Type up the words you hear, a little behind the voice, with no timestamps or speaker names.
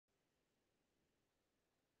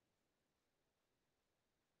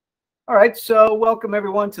All right, so welcome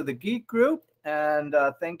everyone to the Geek Group, and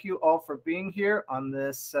thank you all for being here on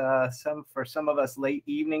this, for some of us, late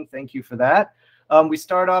evening. Thank you for that. We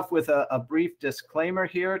start off with a brief disclaimer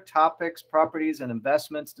here. Topics, properties, and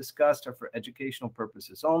investments discussed are for educational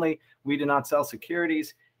purposes only. We do not sell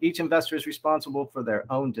securities. Each investor is responsible for their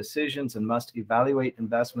own decisions and must evaluate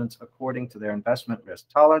investments according to their investment risk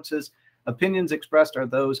tolerances. Opinions expressed are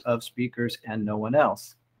those of speakers and no one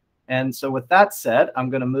else. And so with that said, I'm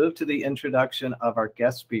going to move to the introduction of our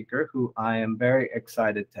guest speaker, who I am very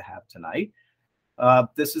excited to have tonight.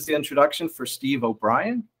 This is the introduction for Steve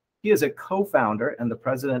Obrien. He is a co-founder and the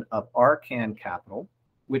president of Arcan Capital,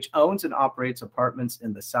 which owns and operates apartments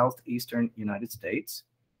in the southeastern United States.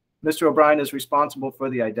 Mr. Obrien is responsible for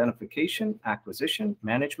the identification, acquisition,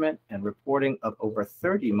 management, and reporting of over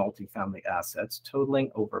 30 multifamily assets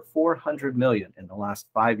totaling over $400 million in the last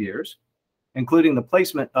 5 years, including the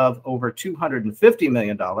placement of over $250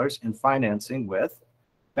 million in financing with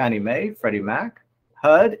Fannie Mae, Freddie Mac,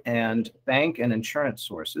 HUD, and bank and insurance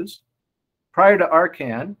sources. Prior to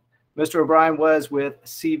Arcan, Mr. Obrien was with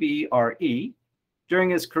CBRE. During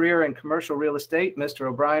his career in commercial real estate,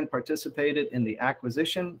 Mr. Obrien participated in the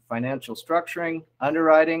acquisition, financial structuring,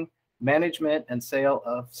 underwriting, management, and sale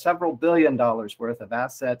of several $billion worth of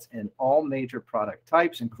assets in all major product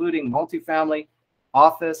types, including multifamily,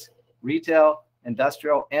 office, retail,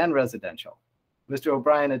 industrial, and residential. Mr.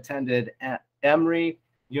 Obrien attended at Emory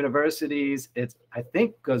University's, I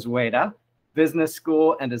think, Gozueta Business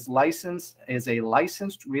School, and is a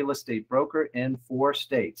licensed real estate broker in 4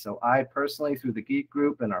 states. So I personally, through the Geek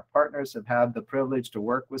Group and our partners, have had the privilege to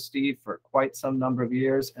work with Steve for quite some number of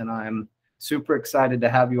years, and I'm super excited to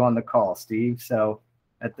have you on the call, Steve. So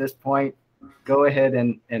at this point, go ahead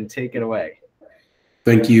and take it away.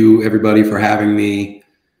 Thank you, everybody, for having me.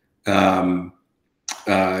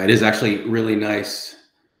 It is actually really nice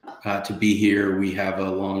to be here. We have a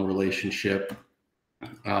long relationship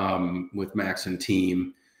with Max and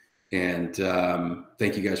team, and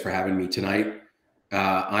thank you guys for having me tonight.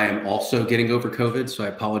 I am also getting over COVID, so I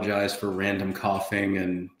apologize for random coughing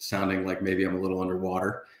and sounding like maybe I'm a little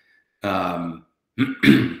underwater,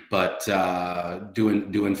 but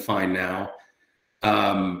doing fine now.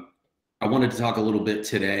 I wanted to talk a little bit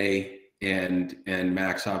today, and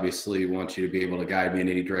Max obviously wants you to be able to guide me in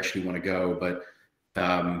any direction you want to go. But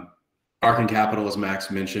Arcan Capital, as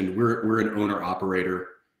Max mentioned, we're an owner operator,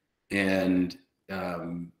 and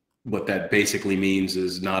what that basically means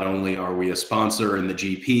is not only are we a sponsor in the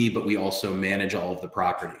GP, but we also manage all of the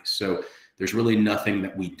properties. So there's really nothing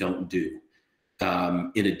that we don't do.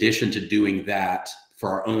 In addition to doing that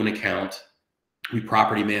for our own account, we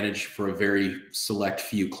property manage for a very select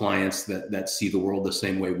few clients that see the world the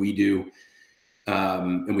same way we do.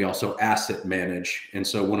 And we also asset manage. And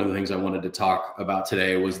so one of the things I wanted to talk about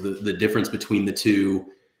today was the difference between the two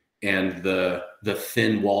and the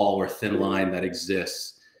thin wall or thin line that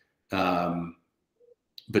exists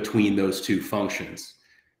between those two functions.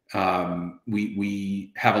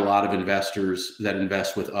 We have a lot of investors that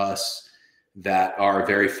invest with us that are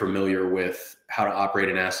very familiar with how to operate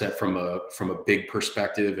an asset from a big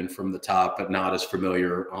perspective and from the top, but not as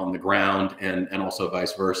familiar on the ground, and also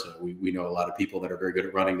vice versa. We know a lot of people that are very good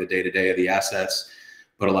at running the day-to-day of the assets,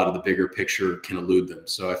 but a lot of the bigger picture can elude them.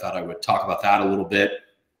 So I thought I would talk about that a little bit,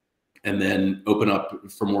 and then open up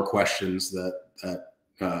for more questions that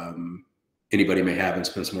anybody may have, and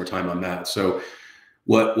spend some more time on that. So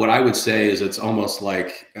what I would say is it's almost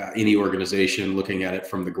like any organization looking at it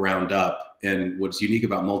from the ground up. And what's unique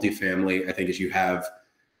about multifamily, I think, is you have,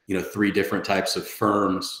 3 different types of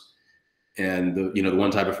firms. And the one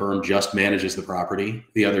type of firm just manages the property.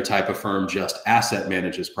 The other type of firm just asset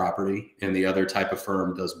manages property. And the other type of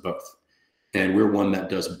firm does both. And we're one that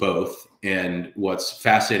does both. And what's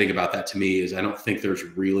fascinating about that to me is I don't think there's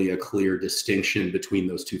really a clear distinction between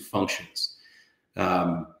those two functions.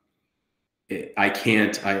 I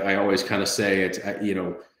always kind of say it's,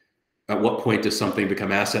 at what point does something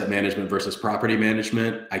become asset management versus property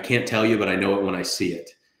management? I can't tell you, but I know it when I see it.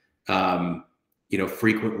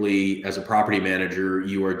 Frequently as a property manager,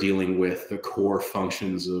 you are dealing with the core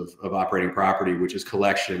functions of operating property, which is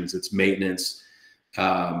collections, it's maintenance,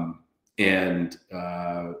 and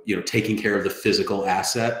taking care of the physical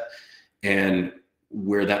asset. And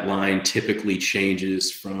where that line typically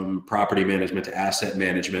changes from property management to asset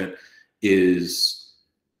management is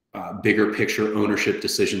bigger picture ownership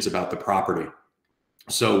decisions about the property.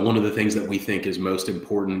 So one of the things that we think is most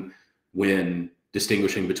important when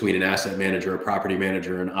distinguishing between an asset manager, a property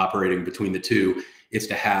manager, and operating between the two is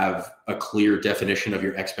to have a clear definition of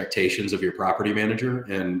your expectations of your property manager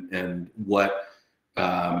and what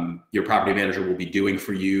your property manager will be doing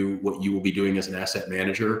for you what you will be doing as an asset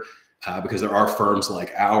manager, because there are firms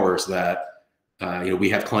like ours that, we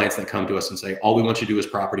have clients that come to us and say, all we want you to do is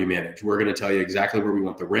property manage. We're going to tell you exactly where we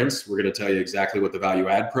want the rents. We're going to tell you exactly what the value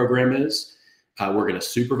add program is. We're going to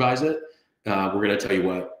supervise it. We're going to tell you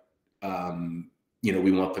what,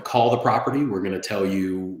 we want to call the property. We're going to tell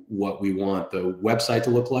you what we want the website to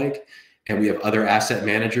look like. And we have other asset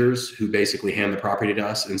managers who basically hand the property to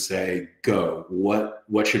us and say, go,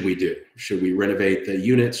 what should we do? Should we renovate the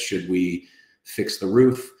units? Should we fix the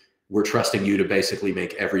roof? We're trusting you to basically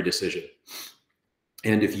make every decision.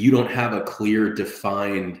 And if you don't have a clear,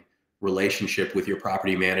 defined relationship with your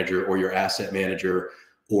property manager or your asset manager,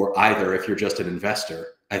 or either if you're just an investor,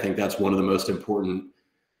 I think that's one of the most important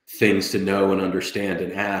things to know and understand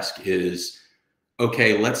and ask is,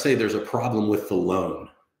 okay, let's say there's a problem with the loan.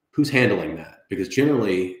 Who's handling that? Because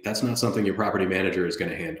generally that's not something your property manager is going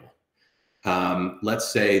to handle.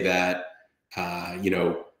 Let's say that,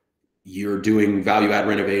 you're doing value add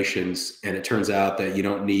renovations and it turns out that you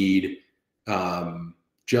don't need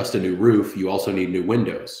just a new roof. You also need new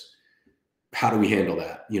windows. How do we handle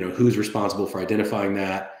that? Who's responsible for identifying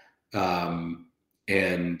that?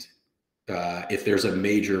 If there's a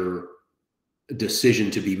major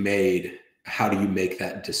decision to be made, how do you make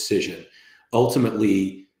that decision?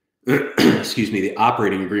 Ultimately, the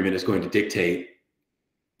operating agreement is going to dictate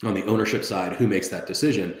on the ownership side who makes that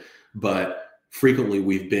decision. But frequently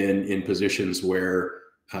we've been in positions where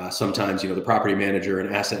sometimes, the property manager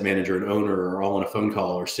and asset manager and owner are all on a phone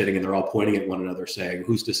call or sitting and they're all pointing at one another saying,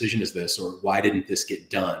 whose decision is this? Or why didn't this get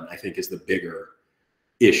done? I think is the bigger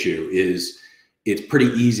issue. Is it's pretty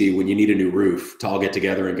easy when you need a new roof to all get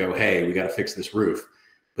together and go, hey, we got to fix this roof.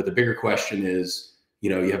 But the bigger question is,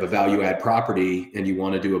 you have a value add property and you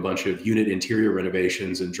want to do a bunch of unit interior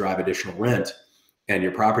renovations and drive additional rent. And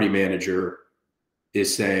your property manager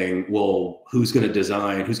is saying, well, who's going to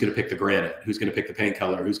design, who's going to pick the granite, who's going to pick the paint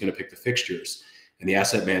color, who's going to pick the fixtures? And the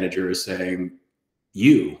asset manager is saying,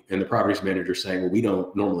 you. And the properties manager is saying, well, we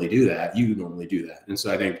don't normally do that. You normally do that. And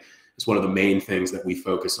so I think it's one of the main things that we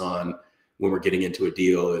focus on when we're getting into a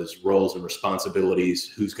deal is roles and responsibilities,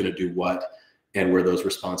 who's going to do what, and where those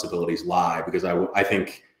responsibilities lie. Because I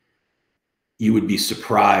think you would be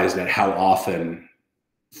surprised at how often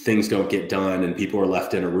things don't get done and people are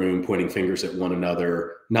left in a room pointing fingers at one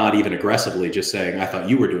another, not even aggressively, just saying, I thought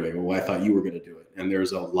you were doing it. Well, I thought you were going to do it. And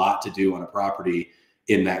there's a lot to do on a property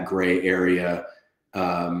in that gray area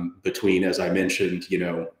between, as I mentioned,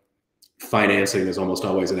 financing is almost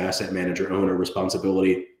always an asset manager owner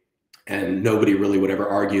responsibility. And nobody really would ever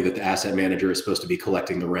argue that the asset manager is supposed to be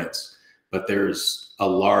collecting the rents. But there's a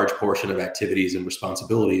large portion of activities and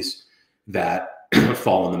responsibilities that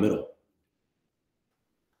fall in the middle.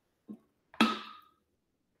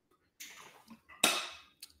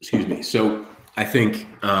 Excuse me. So I think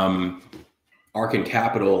Arcan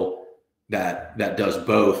Capital that does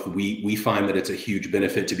both, we find that it's a huge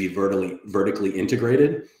benefit to be vertically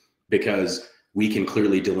integrated because we can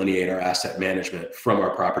clearly delineate our asset management from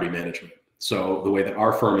our property management. So the way that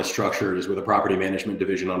our firm is structured is with a property management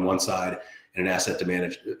division on one side and an asset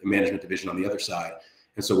management division on the other side.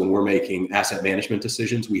 And so when we're making asset management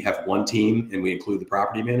decisions, we have one team and we include the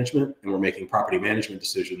property management, and we're making property management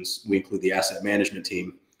decisions, we include the asset management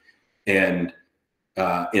team and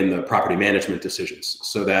in the property management decisions,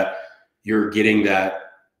 so that you're getting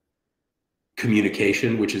that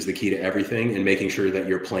communication, which is the key to everything, and making sure that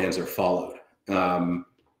your plans are followed.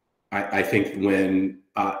 I think when,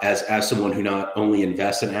 as someone who not only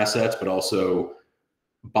invests in assets, but also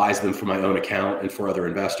buys them for my own account and for other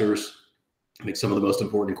investors, I think some of the most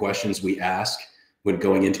important questions we ask when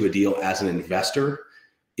going into a deal as an investor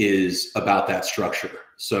is about that structure.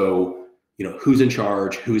 So, who's in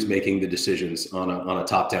charge, who's making the decisions on a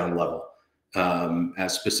top-down level.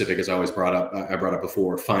 As specific as I brought up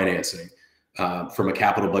before, financing. From a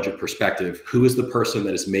capital budget perspective, who is the person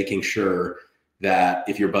that is making sure that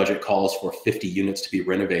if your budget calls for 50 units to be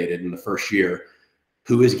renovated in the first year,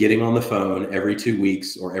 who is getting on the phone every 2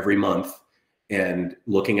 weeks or every month and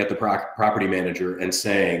looking at the property manager and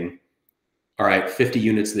saying, all right, 50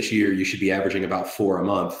 units this year, you should be averaging about 4 a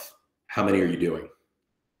month. How many are you doing?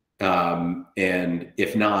 And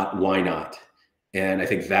if not, why not? And I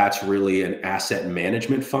think that's really an asset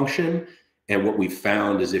management function. And what we've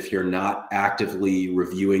found is if you're not actively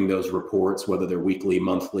reviewing those reports, whether they're weekly,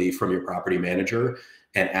 monthly, from your property manager,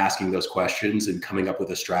 and asking those questions and coming up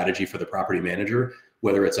with a strategy for the property manager,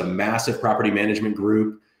 whether it's a massive property management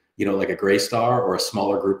group, like a Greystar, or a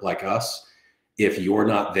smaller group like us, if you're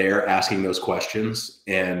not there asking those questions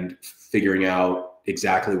and figuring out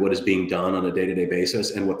exactly what is being done on a day-to-day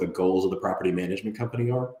basis and what the goals of the property management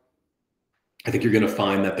company are, I think you're going to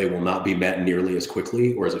find that they will not be met nearly as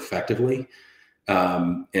quickly or as effectively.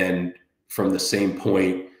 And from the same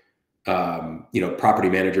point, property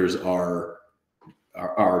managers are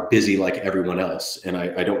busy like everyone else. And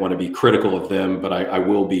I don't want to be critical of them, but I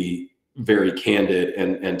will be very candid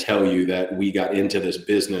and tell you that we got into this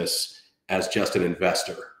business as just an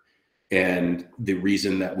investor. And the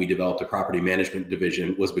reason that we developed a property management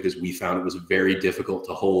division was because we found it was very difficult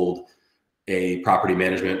to hold a property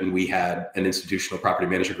management, and we had an institutional property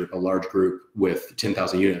management group, a large group with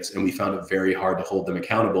 10,000 units, and we found it very hard to hold them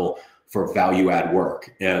accountable for value add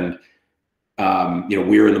work. And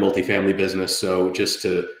we're in the multifamily business, so just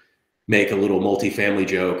to make a little multifamily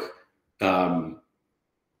joke, I'm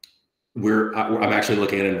actually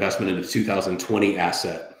looking at an investment in a 2020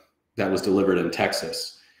 asset that was delivered in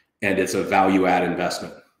Texas, and it's a value add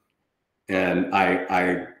investment. And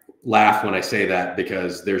I laugh when I say that,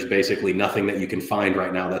 because there's basically nothing that you can find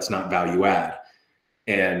right now that's not value add.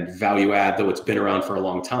 And value add, though it's been around for a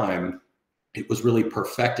long time, it was really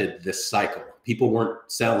perfected this cycle. People weren't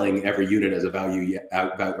selling every unit as a value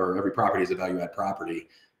or every property as a value add property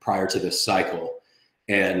prior to this cycle.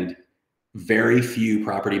 And very few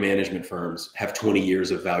property management firms have 20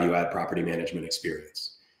 years of value add property management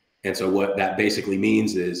experience. And so what that basically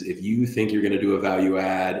means is, if you think you're going to do a value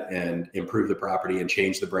add and improve the property and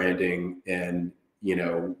change the branding, and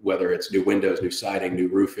whether it's new windows, new siding, new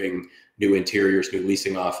roofing, new interiors, new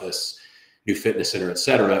leasing office, new fitness center, et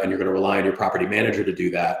cetera, and you're going to rely on your property manager to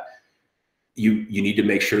do that, you need to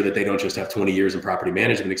make sure that they don't just have 20 years in property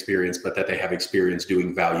management experience, but that they have experience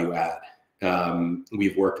doing value add.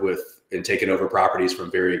 We've worked with and taken over properties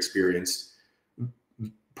from very experienced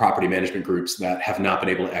property management groups that have not been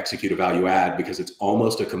able to execute a value add, because it's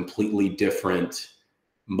almost a completely different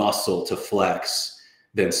muscle to flex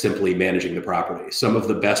than simply managing the property. Some of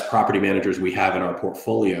the best property managers we have in our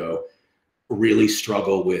portfolio really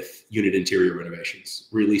struggle with unit interior renovations,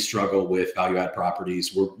 really struggle with value add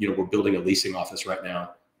properties. We're building a leasing office right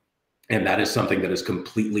now, and that is something that is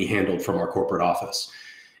completely handled from our corporate office.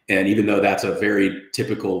 And even though that's a very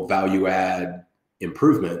typical value add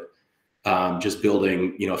improvement, just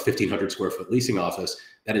building, a 1,500 square foot leasing office,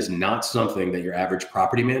 that is not something that your average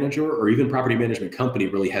property manager or even property management company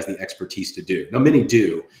really has the expertise to do. Now, many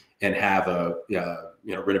do and have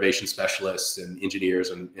renovation specialists and engineers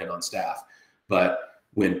and on staff. But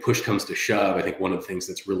when push comes to shove, I think one of the things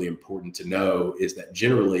that's really important to know is that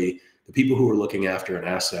generally the people who are looking after an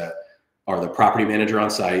asset are the property manager on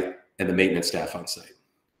site and the maintenance staff on site.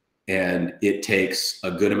 And it takes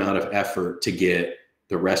a good amount of effort to get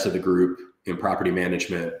the rest of the group in property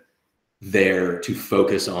management there to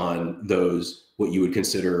focus on those, what you would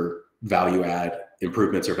consider value add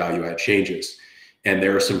improvements or value add changes. And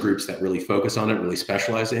there are some groups that really focus on it, really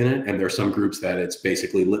specialize in it. And there are some groups that it's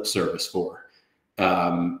basically lip service for.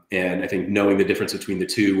 And I think knowing the difference between the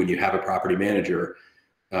two when you have a property manager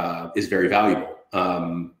is very valuable.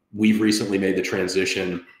 We've recently made the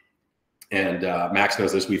transition, and Max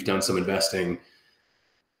knows this, we've done some investing.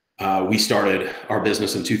 We started our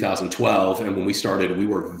business in 2012, and when we started, we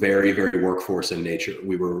were very, very workforce in nature.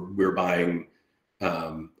 We were buying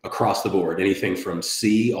across the board, anything from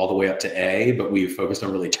C all the way up to A, but we focused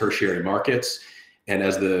on really tertiary markets. And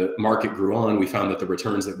as the market grew on, we found that the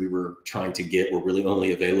returns that we were trying to get were really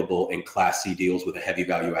only available in Class C deals with a heavy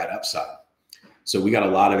value add upside. So we got a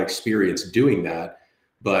lot of experience doing that,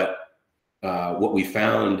 but what we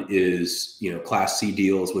found is, Class C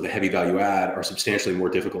deals with a heavy value add are substantially more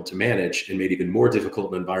difficult to manage, and made even more difficult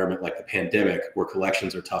in an environment like the pandemic, where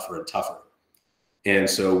collections are tougher and tougher. And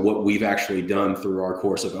so what we've actually done through our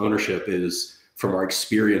course of ownership is, from our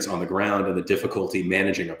experience on the ground and the difficulty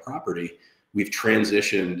managing a property, we've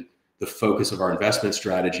transitioned the focus of our investment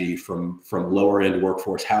strategy from lower end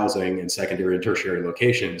workforce housing and secondary and tertiary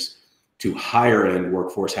locations to higher end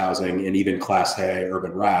workforce housing and even Class A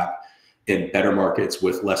urban wrap in better markets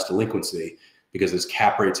with less delinquency. Because as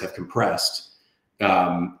cap rates have compressed,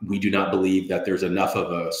 we do not believe that there's enough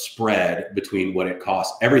of a spread between what it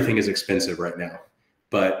costs. Everything is expensive right now,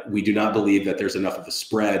 but we do not believe that there's enough of a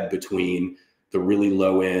spread between the really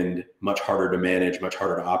low end, much harder to manage, much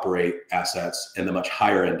harder to operate assets, and the much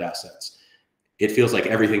higher end assets. It feels like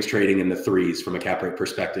everything's trading in the threes from a cap rate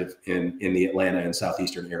perspective in the Atlanta and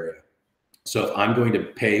Southeastern area. So if I'm going to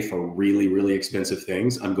pay for really, really expensive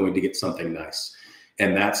things, I'm going to get something nice.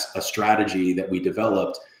 And that's a strategy that we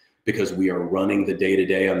developed because we are running the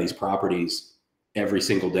day-to-day on these properties every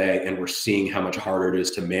single day. And we're seeing how much harder it is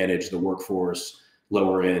to manage the workforce,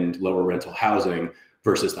 lower end, lower rental housing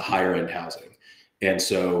versus the higher end housing. And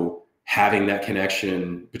so having that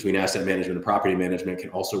connection between asset management and property management can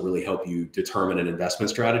also really help you determine an investment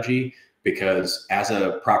strategy. Because as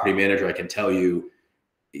a property manager, I can tell you,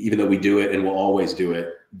 even though we do it and we'll always do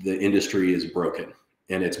it, the industry is broken.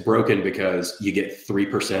 And it's broken because you get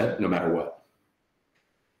 3% no matter what.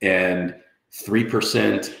 And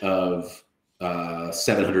 3% of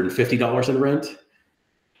 $750 in rent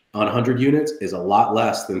on 100 units is a lot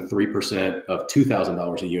less than 3% of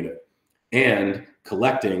 $2,000 a unit. And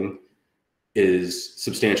collecting is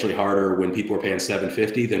substantially harder when people are paying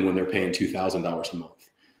 $750 than when they're paying $2,000 a month.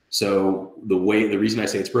 So the reason I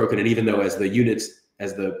say it's broken, and even though as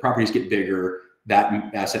the properties get bigger,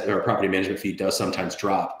 that asset or property management fee does sometimes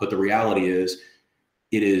drop, but the reality is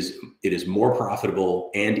it is more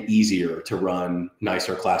profitable and easier to run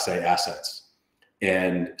nicer Class A assets.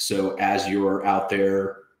 And so as you're out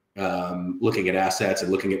there looking at assets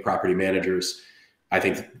and looking at property managers, I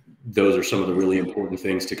think those are some of the really important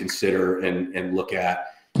things to consider and look at,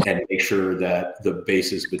 and make sure that the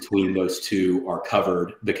bases between those two are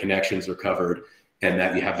covered, the connections are covered, and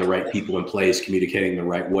that you have the right people in place communicating the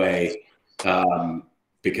right way.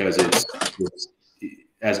 Because it's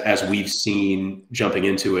as we've seen jumping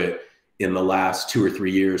into it in the last 2 or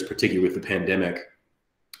 3 years, particularly with the pandemic,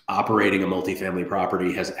 operating a multifamily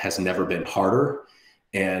property has never been harder.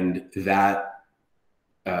 And that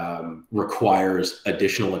requires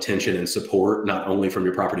additional attention and support, not only from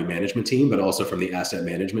your property management team, but also from the asset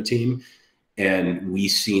management team. And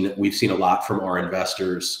we've seen a lot from our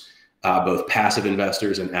investors, both passive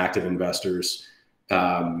investors and active investors,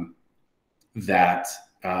 that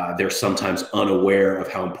they're sometimes unaware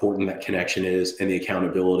of how important that connection is, and the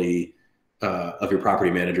accountability of your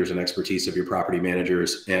property managers and expertise of your property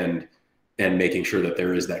managers, and making sure that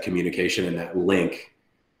there is that communication and that link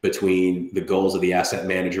between the goals of the asset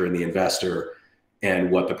manager and the investor, and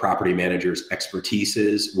what the property manager's expertise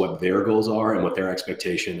is, what their goals are, and what their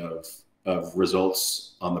expectation of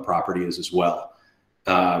results on the property is as well.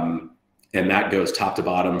 And that goes top to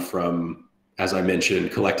bottom from, as I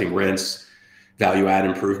mentioned, collecting rents, value add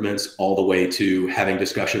improvements, all the way to having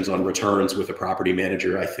discussions on returns with a property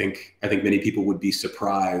manager. I think many people would be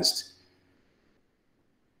surprised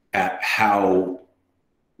at how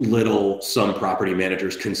little some property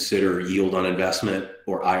managers consider yield on investment,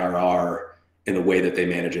 or IRR, in the way that they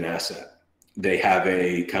manage an asset. They have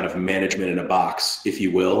a kind of management in a box, if you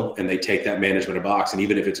will, and they take that management in a box, and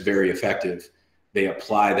even if it's very effective, they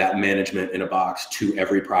apply that management in a box to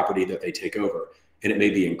every property that they take over. And it may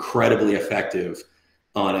be incredibly effective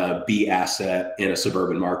on a B asset in a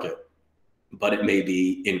suburban market, but it may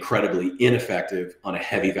be incredibly ineffective on a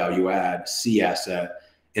heavy value add C asset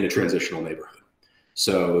in a transitional neighborhood.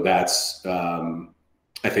 So that's,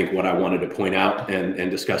 I think, what I wanted to point out and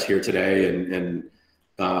discuss here today, and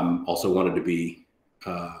also wanted to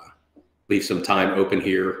leave some time open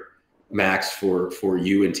here, Max, for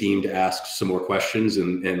you and team to ask some more questions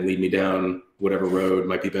and lead me down whatever road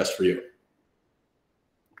might be best for you.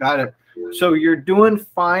 Got it. So you're doing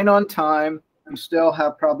fine on time. You still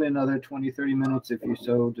have probably another 20, 30 minutes if you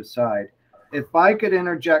so decide. If I could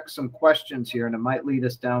interject some questions here, and it might lead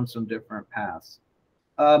us down some different paths.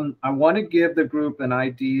 I want to give the group an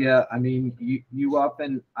idea. I mean, you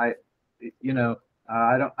often, I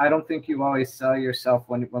don't think you always sell yourself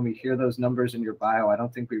when we hear those numbers in your bio. I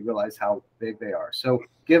don't think we realize how big they are. So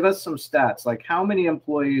give us some stats, like how many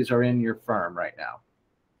employees are in your firm right now?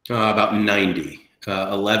 About 90,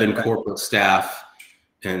 11 Okay. corporate staff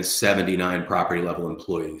and 79 property level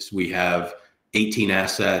employees. We have 18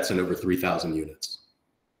 assets and over 3,000 units.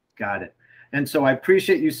 Got it. And so I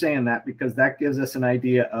appreciate you saying that, because that gives us an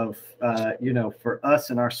idea of, for us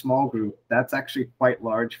in our small group, that's actually quite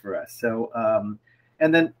large for us. So,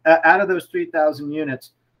 and then out of those 3,000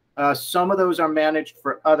 units, some of those are managed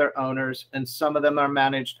for other owners, and some of them are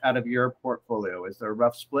managed out of your portfolio. Is there a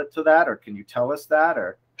rough split to that, or can you tell us that,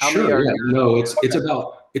 or how many are? Yeah. No, it's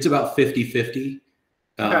about 50-50.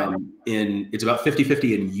 It's about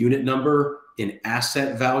 50-50 in unit number. In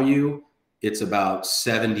asset value, it's about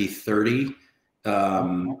 70-30.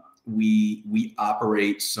 We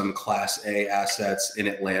operate some Class A assets in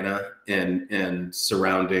Atlanta and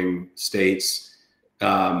surrounding states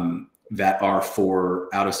that are for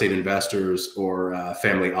out-of-state investors or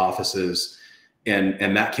family offices,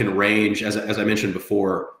 and that can range, as I mentioned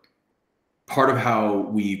before. Part of how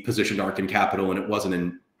we positioned Arcan Capital, and it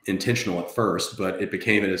wasn't intentional at first, but it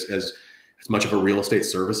became as much of a real estate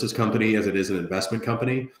services company as it is an investment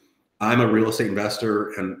company. I'm a real estate investor,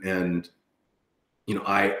 and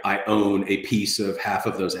I own a piece of half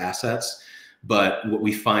of those assets. But what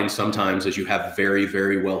we find sometimes is you have very,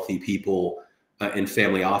 very wealthy people in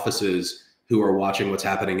family offices who are watching what's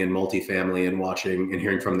happening in multifamily and watching and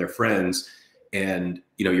hearing from their friends. And,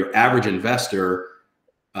 you know, your average investor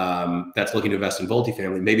that's looking to invest in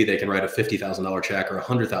multifamily, maybe they can write a $50,000 check or a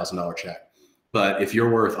 $100,000 check. But if you're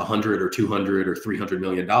worth 100 or 200 or $300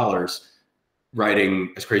 million,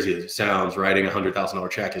 writing, as crazy as it sounds, writing a $100,000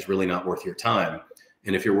 check is really not worth your time.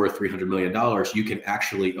 And if you're worth $300 million, you can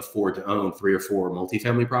actually afford to own 3 or 4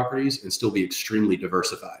 multifamily properties and still be extremely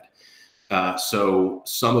diversified. So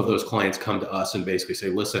some of those clients come to us and basically say,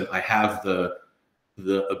 listen, I have the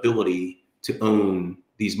ability to own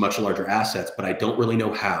these much larger assets, but I don't really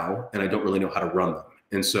know how, and I don't really know how to run them.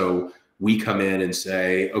 And so we come in and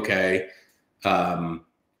say, okay,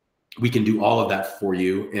 we can do all of that for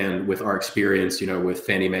you. And with our experience, you know, with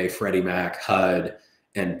Fannie Mae, Freddie Mac, HUD,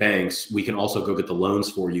 and banks, we can also go get the loans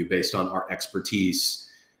for you based on our expertise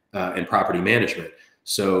in property management.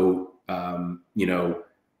 So, you know,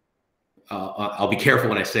 I'll be careful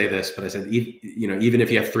when I say this, but I said, you know, even if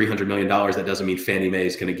you have $300 million, that doesn't mean Fannie Mae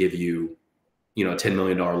is going to give you, you know, a $10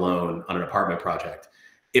 million loan on an apartment project.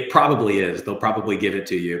 It probably is. They'll probably give it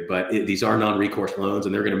to you, but these are non-recourse loans,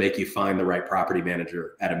 and they're going to make you find the right property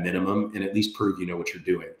manager at a minimum and at least prove you know what you're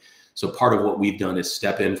doing. So part of what we've done is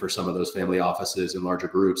step in for some of those family offices and larger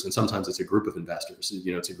groups. And sometimes it's a group of investors.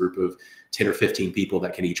 You know, it's a group of 10 or 15 people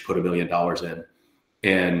that can each put $1 million in.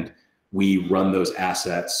 And we run those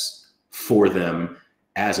assets for them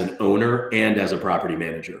as an owner and as a property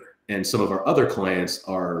manager. And some of our other clients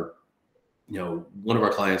are, you know, one of our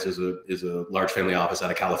clients is a large family office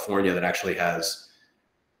out of California that actually has,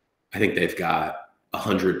 I think they've got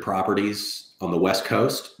 100 properties on the West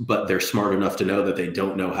Coast, but they're smart enough to know that they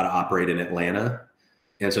don't know how to operate in Atlanta.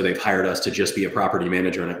 And so they've hired us to just be a property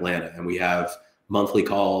manager in Atlanta. And we have monthly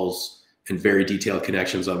calls and very detailed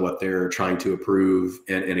connections on what they're trying to approve.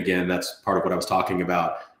 And again, that's part of what I was talking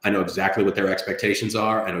about. I know exactly what their expectations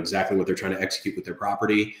are. I know exactly what they're trying to execute with their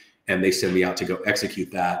property. And they send me out to go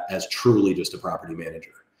execute that as truly just a property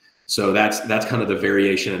manager. So that's kind of the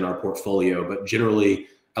variation in our portfolio. But generally,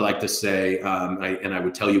 I like to say, and I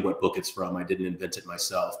would tell you what book it's from. I didn't invent it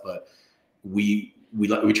myself, but we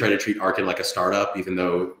try to treat Arcan like a startup, even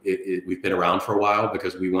though we've been around for a while,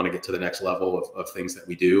 because we want to get to the next level of things that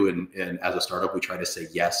we do. And as a startup, we try to say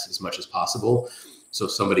yes as much as possible. So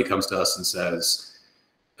if somebody comes to us and says,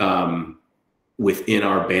 within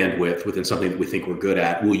our bandwidth, within something that we think we're good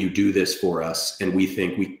at, will you do this for us? And we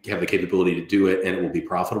think we have the capability to do it and it will be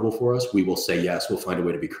profitable for us. We will say yes. We'll find a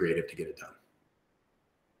way to be creative to get it done.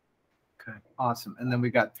 Okay, awesome. And then we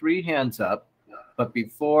got 3 hands up. But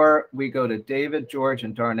before we go to David, George,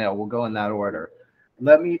 and Darnell, we'll go in that order.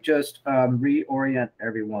 Let me just reorient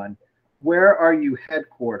everyone. Where are you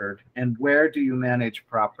headquartered and where do you manage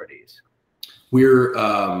properties? We're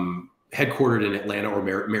headquartered in Atlanta or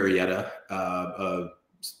Marietta, a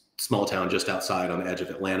small town just outside on the edge of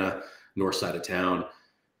Atlanta, north side of town.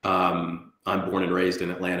 I'm born and raised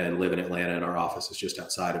in Atlanta and live in Atlanta, and our office is just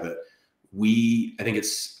outside of it. I think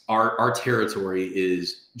it's our territory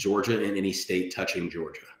is Georgia and any state touching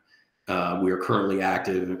Georgia. We are currently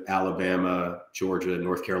active in Alabama, Georgia,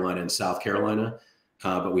 North Carolina, and South Carolina,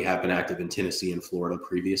 but we have been active in Tennessee and Florida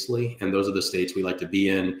previously. And those are the states we like to be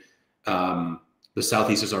in. The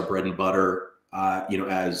Southeast is our bread and butter. You know,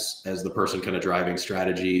 as the person kind of driving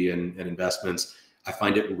strategy and investments, I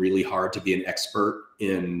find it really hard to be an expert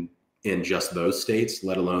in just those states,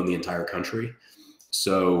 let alone the entire country.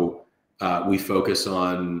 So we focus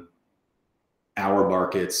on our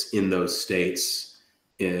markets in those states.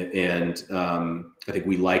 And I think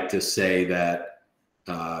we like to say that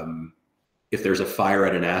if there's a fire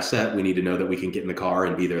at an asset, we need to know that we can get in the car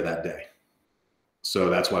and be there that day.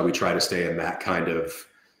 So that's why we try to stay in that kind of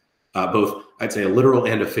both, I'd say, a literal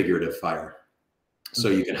and a figurative fire. So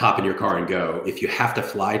you can hop in your car and go. If you have to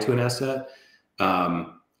fly to an asset,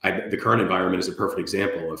 the current environment is a perfect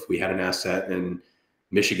example. If we had an asset in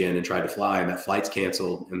Michigan and tried to fly and that flight's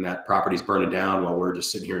canceled and that property's burning down while we're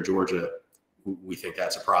just sitting here in Georgia, we think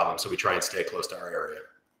that's a problem. So we try and stay close to our area.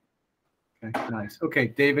 Okay, nice. Okay,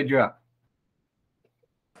 David, you're up.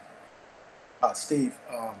 Steve,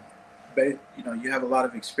 you know, you have a lot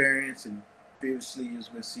of experience and previously you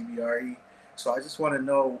was with CBRE. So I just want to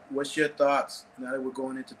know, what's your thoughts now that we're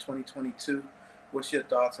going into 2022? What's your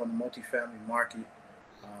thoughts on the multifamily market?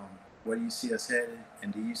 Where do you see us headed?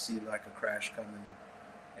 And do you see like a crash coming?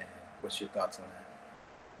 And what's your thoughts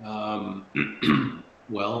on that?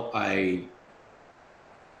 Well, I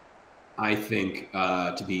think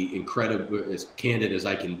to be incredibly as candid as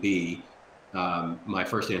I can be, my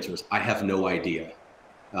first answer is I have no idea.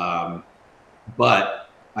 But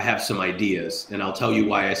I have some ideas, and I'll tell you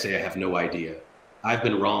why I say I have no idea. I've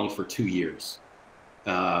been wrong for 2 years.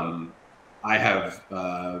 I have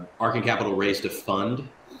Arcan Capital raised a fund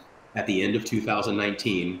at the end of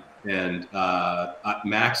 2019, and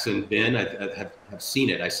Max and Ben have seen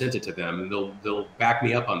it. I sent it to them, and they'll back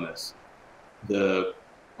me up on this.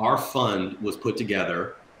 Our fund was put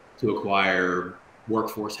together to acquire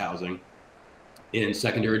workforce housing in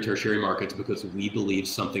secondary and tertiary markets because we believed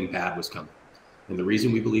something bad was coming. And the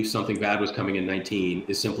reason we believed something bad was coming in 19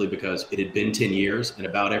 is simply because it had been 10 years, and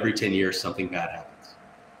about every 10 years, something bad happens.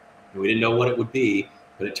 And we didn't know what it would be,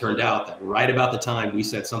 but it turned out that right about the time we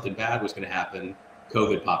said something bad was going to happen,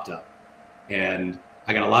 COVID popped up. And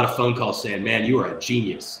I got a lot of phone calls saying, man, you are a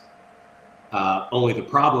genius. Only the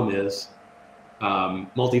problem is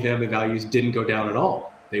multifamily values didn't go down at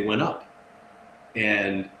all. They went up.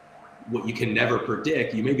 And what you can never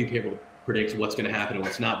predict, you may be able to predict what's going to happen and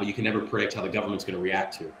what's not, but you can never predict how the government's going to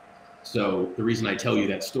react to. So the reason I tell you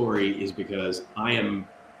that story is because I am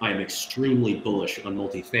extremely bullish on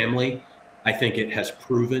multifamily. I think it has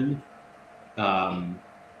proven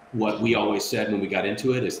what we always said when we got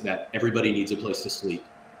into it, is that everybody needs a place to sleep.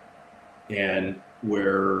 And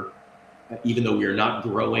even though we are not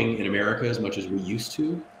growing in America as much as we used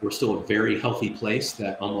to, we're still a very healthy place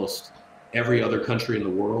that almost every other country in the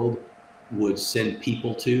world would send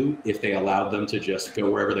people to if they allowed them to just go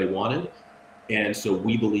wherever they wanted. And so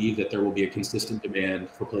we believe that there will be a consistent demand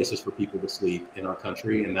for places for people to sleep in our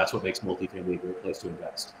country, and that's what makes multifamily a great place to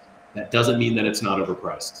invest. That doesn't mean that it's not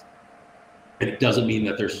overpriced. And it doesn't mean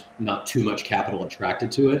that there's not too much capital attracted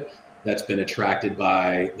to it that's been attracted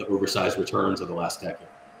by the oversized returns of the last decade.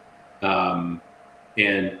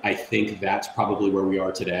 And I think that's probably where we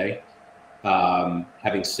are today.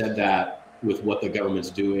 Having said that, with what the government's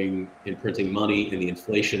doing in printing money and the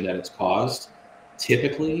inflation that it's caused,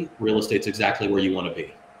 typically real estate's exactly where you want to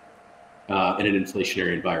be in an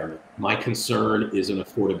inflationary environment. My concern is an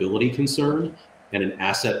affordability concern and an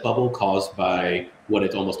asset bubble caused by what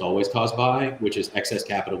it's almost always caused by, which is excess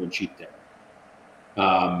capital and cheap debt.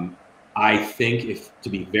 I think, to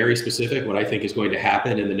be very specific, what I think is going to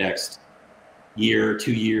happen in the next year,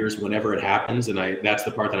 2 years, whenever it happens, and that's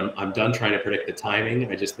the part that I'm done trying to predict the timing.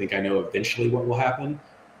 I just think I know eventually what will happen.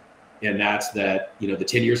 And that's that, the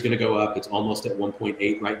 10-year is going to go up. It's almost at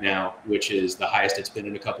 1.8 right now, which is the highest it's been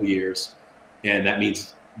in a couple of years. And that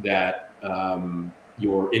means that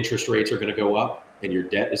your interest rates are going to go up and your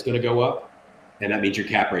debt is going to go up. And that means your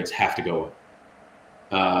cap rates have to go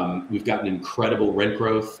up. We've gotten incredible rent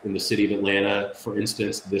growth in the city of Atlanta. For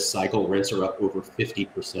instance, this cycle, rents are up over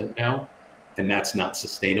 50% now. And that's not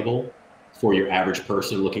sustainable for your average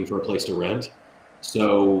person looking for a place to rent.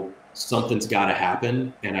 So something's got to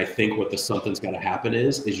happen. And I think what the something's got to happen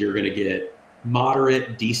is you're going to get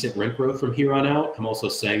moderate, decent rent growth from here on out. I'm also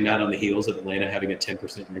saying that on the heels of Atlanta having a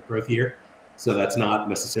 10% rent growth year. So that's not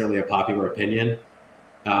necessarily a popular opinion.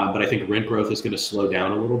 But I think rent growth is going to slow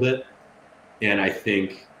down a little bit. And I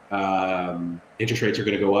think interest rates are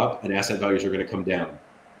going to go up and asset values are going to come down.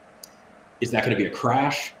 Is that going to be a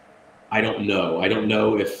crash? I don't know. I don't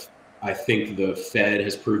know if I think the Fed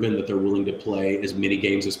has proven that they're willing to play as many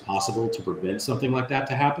games as possible to prevent something like that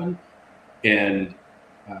to happen and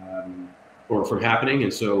or from happening.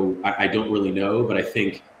 And so I don't really know, but I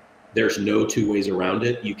think there's no two ways around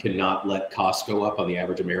it. You cannot let costs go up on the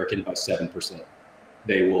average American by 7%.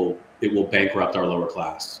 It will bankrupt our lower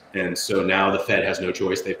class. And so now the Fed has no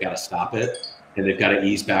choice. They've got to stop it, and they've got to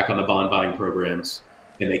ease back on the bond buying programs,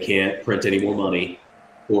 and they can't print any more money,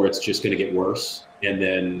 or it's just going to get worse. And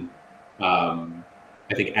then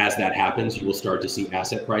I think as that happens, you will start to see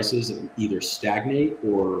asset prices either stagnate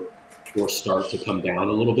or start to come down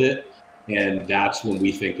a little bit. And that's when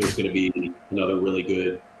we think there's going to be another really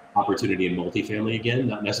good opportunity in multifamily again,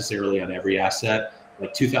 not necessarily on every asset.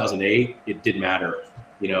 Like 2008, it didn't matter.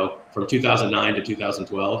 From 2009 to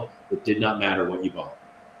 2012, it did not matter what you bought.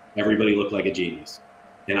 Everybody looked like a genius.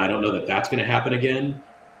 And I don't know that that's going to happen again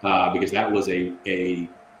because that was a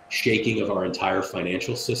shaking of our entire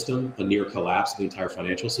financial system, a near collapse of the entire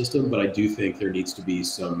financial system. But I do think there needs to be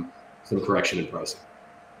some correction in pricing.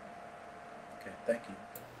 Okay, thank you.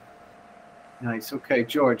 Nice. Okay,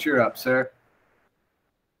 George, you're up, sir.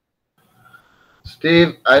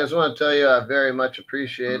 Steve, I just want to tell you I very much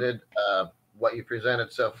appreciated what you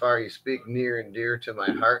presented so far. You speak near and dear to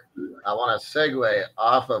my heart. I want to segue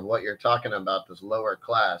off of what you're talking about, this lower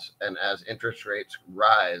class, and as interest rates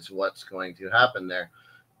rise, what's going to happen there.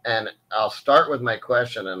 And I'll start with my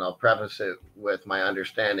question, and I'll preface it with my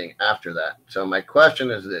understanding after that. So my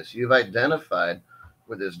question is this. You've identified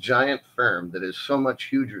with this giant firm that is so much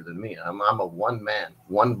huger than me. I'm a one man,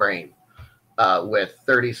 one brain with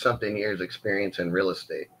 30-something years experience in real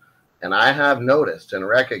estate. And I have noticed and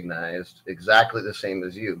recognized exactly the same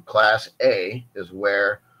as you. Class A is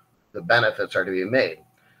where the benefits are to be made.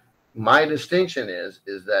 My distinction is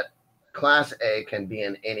that Class A can be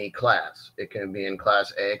in any class. It can be in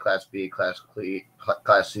Class A, Class B, Class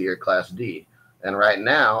C, or Class D. And right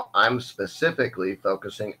now, I'm specifically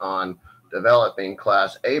focusing on developing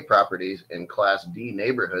Class A properties in Class D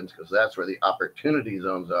neighborhoods, because that's where the opportunity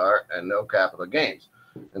zones are and no capital gains.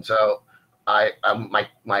 And so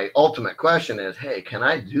my ultimate question is, hey, can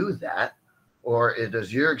I do that? Or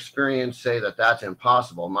does your experience say that that's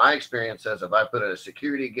impossible? My experience says if I put in a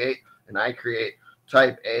security gate and I create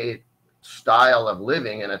type A style of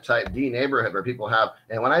living in a type D neighborhood where people have,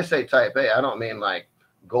 and when I say type A, I don't mean like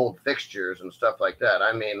gold fixtures and stuff like that.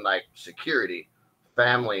 I mean like security,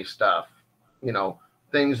 family stuff, you know,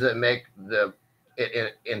 things that make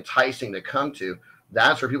it enticing to come to.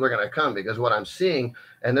 That's where people are going to come, because what I'm seeing,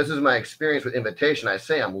 and this is my experience with invitation, I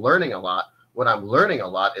say I'm learning a lot. What I'm learning a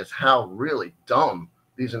lot is how really dumb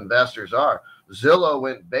these investors are. Zillow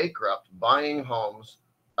went bankrupt buying homes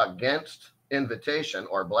against invitation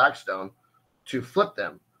or Blackstone to flip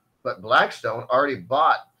them. But Blackstone already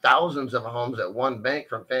bought thousands of homes at one bank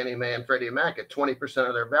from Fannie Mae and Freddie Mac at 20%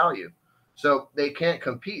 of their value. So they can't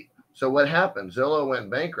compete. So what happened? Zillow went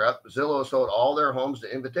bankrupt. Zillow sold all their homes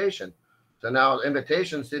to Invitation. So now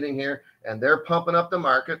Invitation's sitting here and they're pumping up the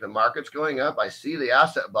market. The market's going up. I see the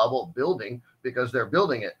asset bubble building because they're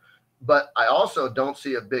building it. But I also don't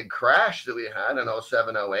see a big crash that we had in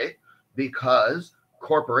 07, 08, because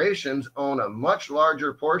corporations own a much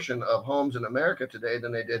larger portion of homes in America today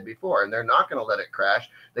than they did before. And they're not going to let it crash.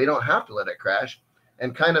 They don't have to let it crash.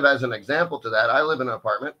 And kind of as an example to that, I live in an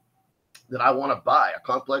apartment that I want to buy, a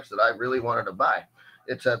complex that I really wanted to buy.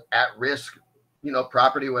 It's a at-risk, you know,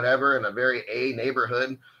 property, whatever, in a very A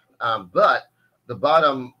neighborhood. But the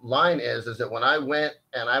bottom line is that when I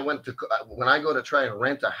go to try and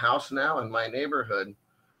rent a house now in my neighborhood,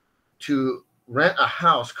 to rent a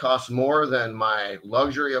house costs more than my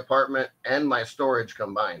luxury apartment and my storage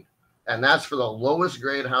combined. And that's for the lowest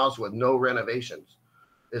grade house with no renovations.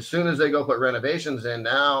 As soon as they go put renovations in,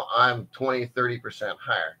 now I'm 20, 30%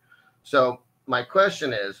 higher. So my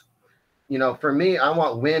question is, you know, for me, I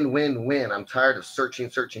want win, win, win. I'm tired of searching.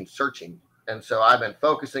 And so I've been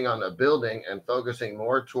focusing on the building and focusing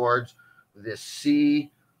more towards the C/D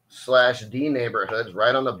neighborhoods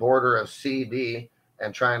right on the border of CD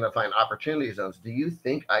and trying to find opportunity zones. Do you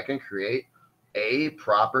think I can create A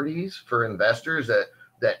properties for investors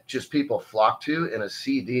that just people flock to in a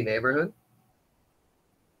CD neighborhood?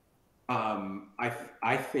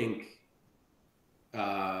 I think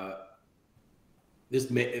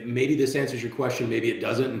maybe this answers your question, maybe it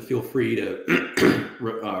doesn't, and feel free to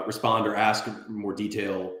respond or ask more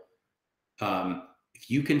detail. If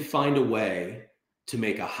you can find a way to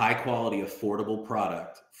make a high quality, affordable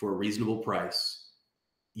product for a reasonable price,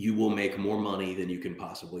 you will make more money than you can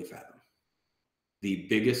possibly fathom. The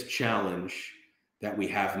biggest challenge that we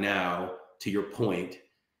have now, to your point,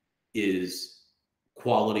 is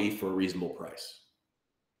quality for a reasonable price.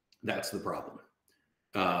 That's the problem.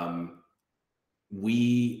 I'll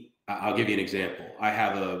give you an example. I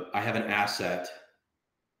have an asset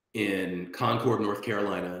in Concord, North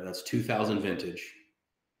Carolina, that's 2000 vintage.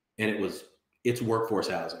 And it's workforce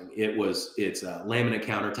housing. It's laminate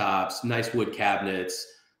countertops, nice wood cabinets,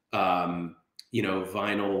 you know,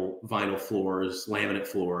 vinyl floors, laminate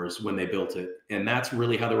floors when they built it. And that's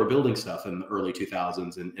really how they were building stuff in the early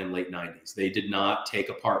 2000s and late 90s. They did not take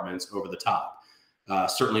apartments over the top.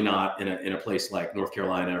 Certainly not in a place like North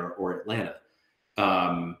Carolina or Atlanta.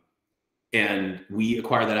 And we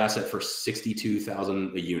acquired that asset for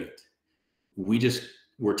 $62,000 a unit. We just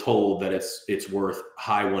were told that it's worth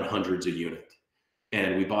high 100s a unit.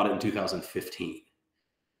 And we bought it in 2015.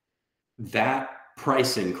 That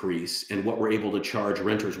price increase and what we're able to charge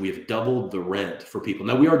renters, we have doubled the rent for people.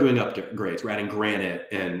 Now we are doing upgrades. We're adding granite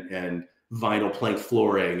and vinyl plank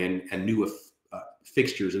flooring and new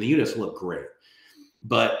fixtures, and the units look great.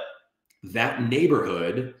 But that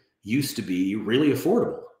neighborhood used to be really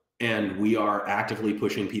affordable, and we are actively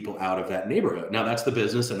pushing people out of that neighborhood. Now that's the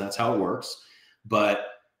business and that's how it works. But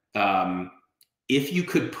if you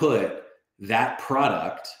could put that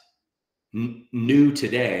product new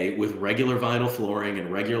today with regular vinyl flooring and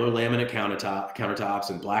regular laminate countertops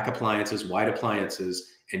and black appliances, white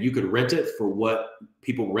appliances, and you could rent it for what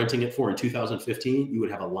people were renting it for in 2015, you would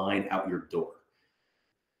have a line out your door.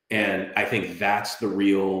 And I think that's the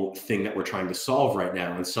real thing that we're trying to solve right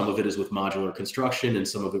now. And some of it is with modular construction and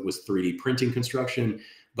some of it was 3D printing construction,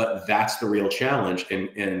 but that's the real challenge.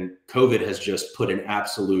 And COVID has just put an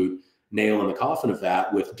absolute nail in the coffin of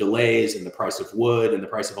that with delays and the price of wood and the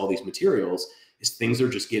price of all these materials is things are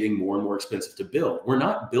just getting more and more expensive to build. We're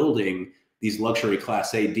not building these luxury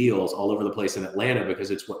Class A deals all over the place in Atlanta because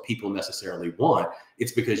it's what people necessarily want.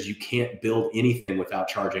 It's because you can't build anything without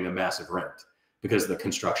charging a massive rent because of the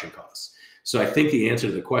construction costs. So I think the answer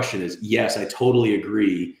to the question is yes, I totally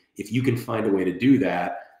agree. If you can find a way to do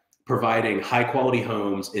that, providing high quality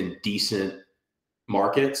homes in decent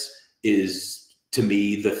markets is, to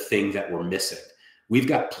me, the thing that we're missing. We've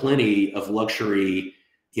got plenty of luxury,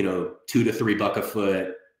 you know, $2 to $3 a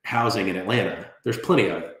foot housing in Atlanta. There's plenty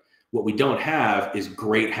of it. What we don't have is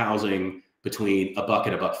great housing between $1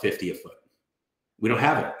 and $1.50 a foot. We don't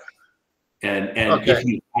have it. And okay, if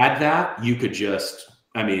you had that, you could just,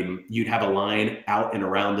 I mean, you'd have a line out and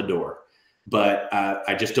around the door. But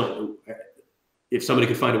I just don't, if somebody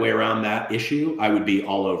could find a way around that issue, I would be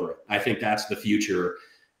all over it. I think that's the future,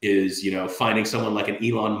 is, you know, finding someone like an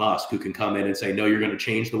Elon Musk who can come in and say, no, you're going to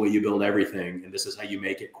change the way you build everything. And this is how you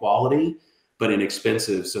make it quality, but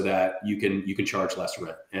inexpensive, so that you can charge less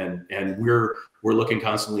rent. And we're looking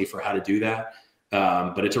constantly for how to do that.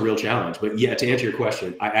 But it's a real challenge. But yeah, to answer your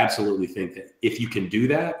question, I absolutely think that if you can do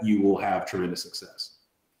that, you will have tremendous success.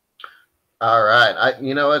 All right.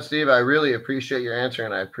 You know what, Steve, I really appreciate your answer,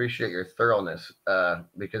 and I appreciate your thoroughness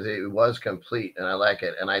because it was complete, and I like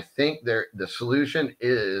it. And I think the solution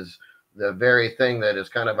is the very thing that is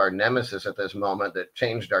kind of our nemesis at this moment that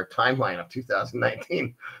changed our timeline of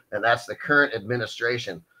 2019, and that's the current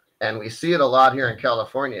administration. And we see it a lot here in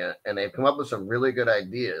California, and they've come up with some really good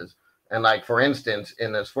ideas. And like, for instance,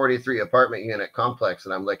 in this 43 apartment unit complex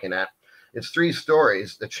that I'm looking at, it's 3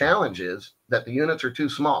 stories. The challenge is that the units are too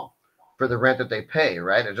small for the rent that they pay,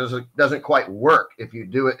 right? It doesn't quite work if you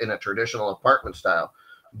do it in a traditional apartment style.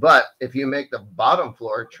 But if you make the bottom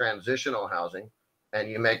floor transitional housing, and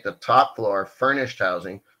you make the top floor furnished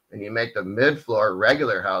housing, and you make the mid floor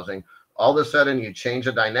regular housing, all of a sudden you change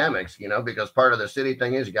the dynamics, you know, because part of the city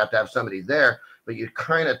thing is you got to have somebody there, but you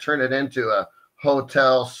kind of turn it into a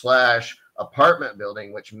hotel / apartment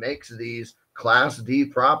building, which makes these Class D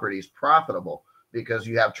properties profitable because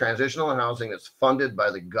you have transitional housing that's funded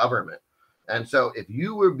by the government. And so if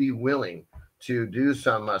you would be willing to do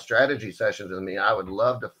some strategy sessions with me, I would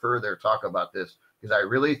love to further talk about this, because I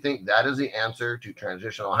really think that is the answer to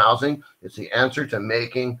transitional housing. It's the answer to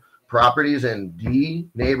making properties in D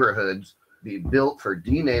neighborhoods be built for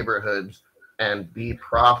D neighborhoods and be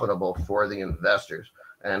profitable for the investors.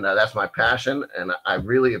 And that's my passion, and I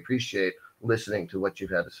really appreciate listening to what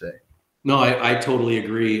you've had to say. No, I totally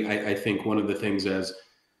agree. I think one of the things as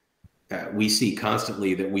we see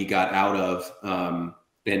constantly that we got out of,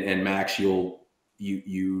 and Max, you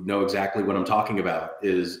know exactly what I'm talking about,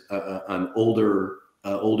 is an older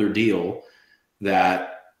deal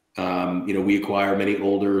that you know, we acquire many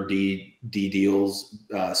older D deals,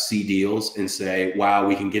 C deals, and say, wow,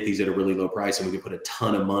 we can get these at a really low price, and we can put a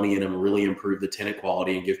ton of money in them, really improve the tenant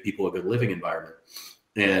quality, and give people a good living environment.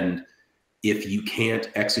 And if you can't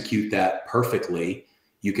execute that perfectly,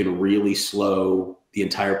 you can really slow the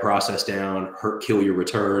entire process down, kill your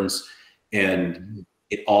returns, and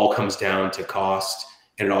it all comes down to cost,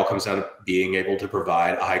 and it all comes down to being able to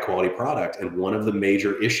provide a high quality product. And one of the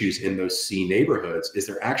major issues in those C neighborhoods is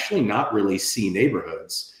they're actually not really C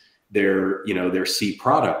neighborhoods. They're C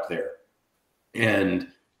product there. And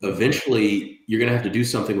eventually you're going to have to do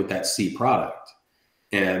something with that C product.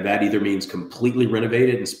 And that either means completely renovate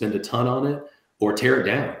it and spend a ton on it, or tear it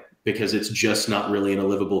down because it's just not really in a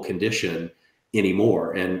livable condition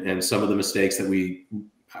anymore. And some of the mistakes that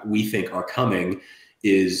we think are coming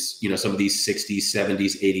is, you know, some of these 60s,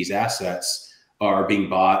 70s, 80s assets are being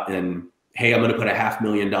bought, and hey, I'm going to put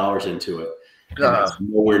 $500,000 into it. And that's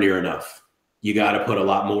nowhere near enough. You got to put a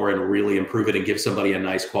lot more and really improve it and give somebody a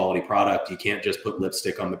nice quality product. You can't just put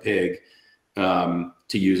lipstick on the pig,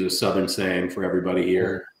 to use a Southern saying for everybody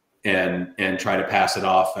here, and try to pass it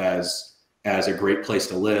off as a great place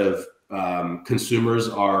to live.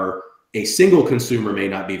 A single consumer may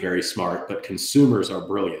not be very smart, but consumers are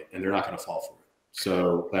brilliant, and they're not going to fall for it.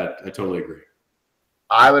 So I totally agree.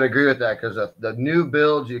 I would agree with that, because the new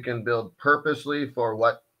builds, you can build purposely for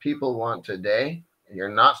what people want today. You're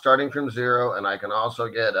not starting from zero. And I can also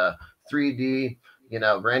get a 3D, you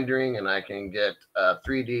know, rendering, and I can get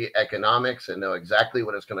 3D economics and know exactly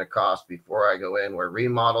what it's going to cost before I go in. Where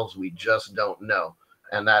remodels, we just don't know.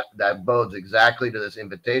 And that bodes exactly to this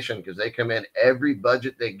invitation, because they come in, every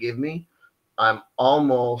budget they give me, I'm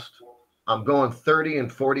going 30 and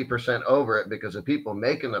 40% over it, because the people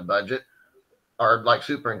making the budget are like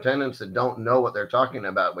superintendents that don't know what they're talking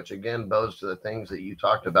about, which again bodes to the things that you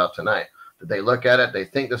talked about tonight. They look at it, they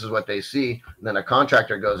think this is what they see, and then a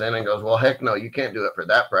contractor goes in and goes, well, heck no, you can't do it for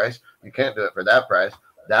that price. You can't do it for that price.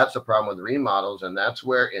 That's the problem with remodels, and that's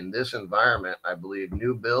where in this environment, I believe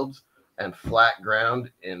new builds and flat ground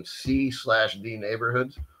in C/D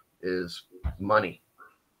neighborhoods is money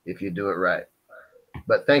if you do it right.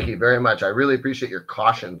 But thank you very much. I really appreciate your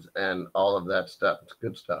cautions and all of that stuff. It's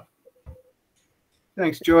good stuff.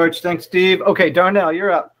 Thanks, George. Thanks, Steve. Okay, Darnell,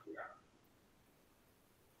 you're up.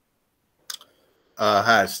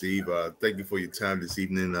 Hi, Steve. Thank you for your time this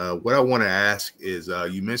evening. What I want to ask is,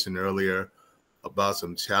 you mentioned earlier about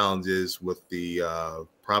some challenges with the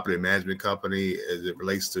property management company as it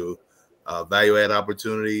relates to value add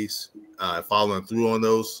opportunities, following through on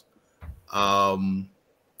those.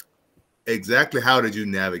 Exactly how did you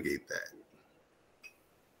navigate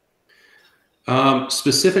that?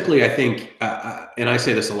 Specifically, I think, and I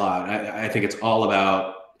say this a lot, I think it's all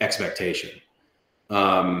about expectation.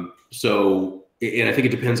 And I think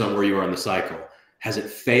it depends on where you are in the cycle. Has it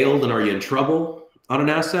failed and are you in trouble on an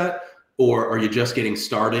asset, or are you just getting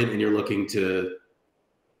started and you're looking to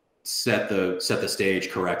set the stage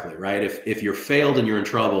correctly, right? If you're failed and you're in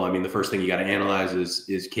trouble, I mean, the first thing you got to analyze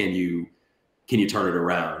is can you turn it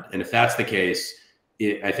around? And if that's the case,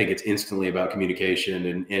 I think it's instantly about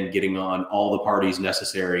communication and getting on all the parties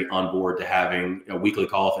necessary on board to having a weekly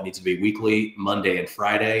call if it needs to be weekly, Monday and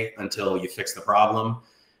Friday until you fix the problem,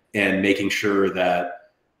 and making sure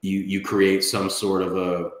that you create some sort of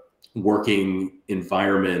a working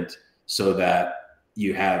environment so that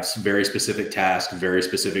you have very specific tasks, very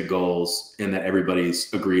specific goals, and that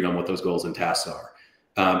everybody's agreed on what those goals and tasks are.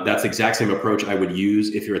 That's the exact same approach I would use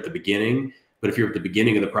if you're at the beginning. But if you're at the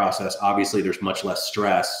beginning of the process, obviously there's much less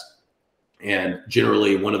stress. And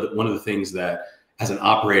generally, one of the things that as an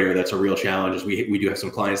operator, that's a real challenge is we do have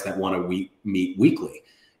some clients that want to meet weekly.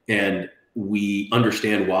 And we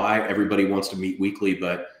understand why everybody wants to meet weekly,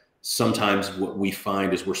 but sometimes what we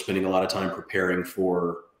find is we're spending a lot of time preparing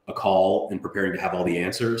for a call and preparing to have all the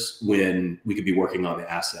answers when we could be working on the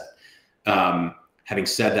asset. Having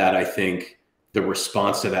said that, I think the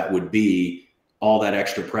response to that would be all that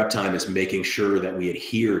extra prep time is making sure that we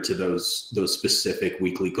adhere to those specific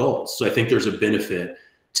weekly goals. So I think there's a benefit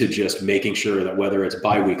to just making sure that whether it's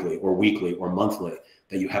biweekly or weekly or monthly,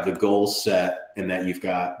 that you have the goals set and that you've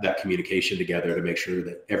got that communication together to make sure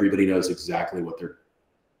that everybody knows exactly what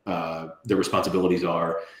their responsibilities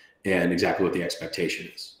are and exactly what the expectation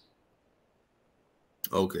is.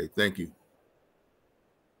 Okay, thank you.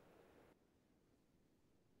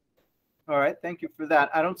 All right, thank you for that.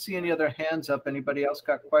 I don't see any other hands up. Anybody else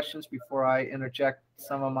got questions before I interject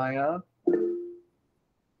some of my own?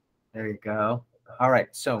 There you go. All right,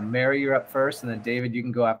 so Mary, you're up first, and then David, you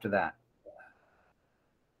can go after that.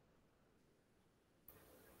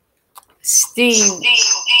 Steve,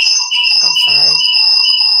 I'm sorry.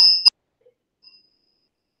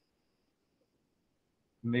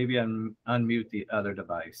 Maybe unmute the other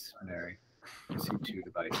device, Mary. I see two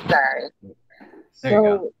devices. Sorry. There you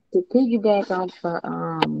go. To piggyback off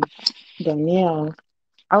of Danielle,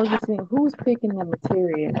 I was just saying, who's picking the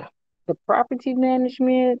material? The property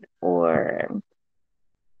management or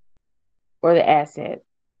the asset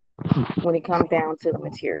when it comes down to the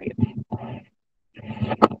material?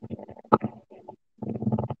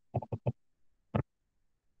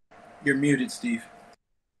 You're muted, Steve.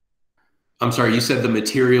 I'm sorry, you said the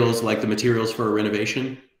materials, like the materials for a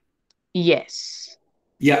renovation? Yes.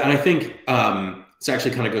 Yeah, and I think this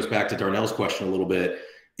actually kind of goes back to Darnell's question a little bit.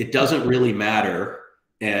 It doesn't really matter,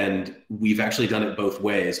 and we've actually done it both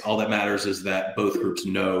ways. All that matters is that both groups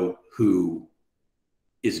know who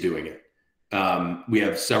is doing it. We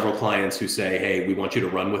have several clients who say, hey, we want you to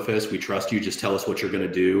run with this. We trust you. Just tell us what you're going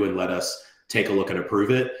to do and let us take a look and approve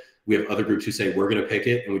it. We have other groups who say, we're going to pick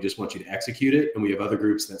it and we just want you to execute it. And we have other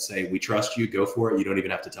groups that say, we trust you, go for it. You don't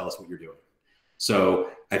even have to tell us what you're doing.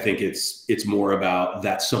 So I think it's more about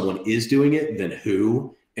that someone is doing it than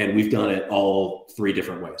who. And we've done it all three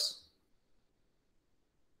different ways.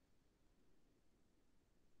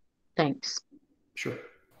 Thanks. Sure.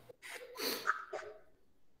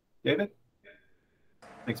 David?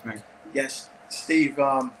 Thanks, Mary. Yes, Steve.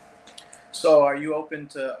 So are you open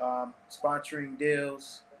to sponsoring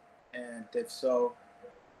deals? And if so,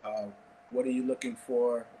 what are you looking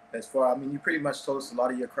for as far? I mean, you pretty much told us a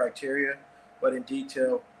lot of your criteria, but in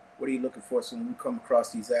detail, what are you looking for so when we come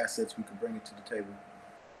across these assets, we can bring it to the table?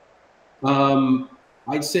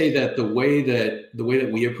 I'd say that the way that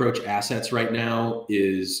we approach assets right now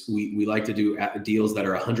is we like to do deals that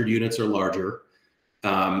are 100 units or larger.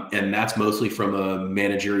 And that's mostly from a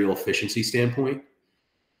managerial efficiency standpoint.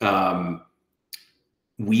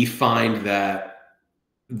 We find that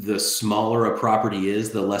the smaller a property is,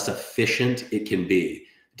 the less efficient it can be.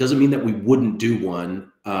 It doesn't mean that we wouldn't do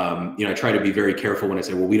one. I try to be very careful when I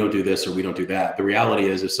say, well, we don't do this or we don't do that. The reality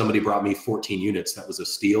is, if somebody brought me 14 units, that was a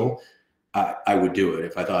steal, I would do it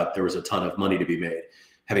if I thought there was a ton of money to be made.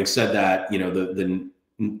 Having said that, the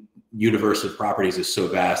universe of properties is so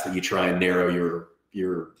vast that you try and narrow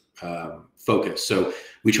your focus. So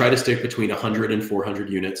we try to stick between 100 and 400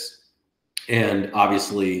 units. And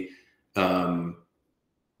obviously,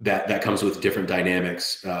 that comes with different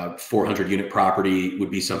dynamics. 400 unit property would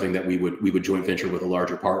be something that we would joint venture with a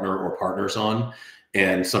larger partner or partners on.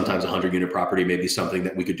 And sometimes 100 unit property may be something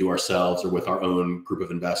that we could do ourselves or with our own group of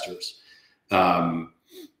investors.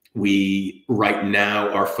 We right now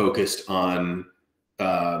are focused on,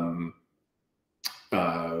 I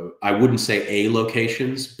wouldn't say A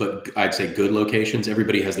locations, but I'd say good locations.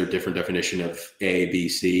 Everybody has their different definition of A, B,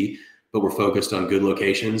 C. But we're focused on good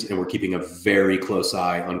locations, and we're keeping a very close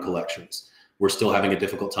eye on collections. We're still having a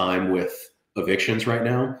difficult time with evictions right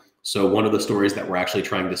now. So one of the stories that we're actually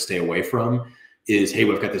trying to stay away from is, hey,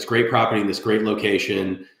 we've got this great property in this great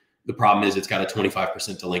location. The problem is it's got a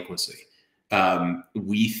 25% delinquency.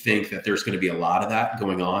 We think that there's going to be a lot of that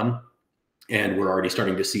going on, and we're already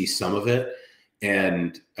starting to see some of it.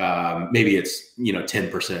 And maybe it's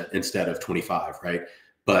 10% instead of 25, right?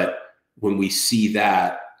 But when we see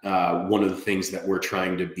that, one of the things that we're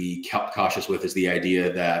trying to be cautious with is the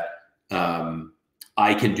idea that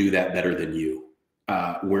I can do that better than you.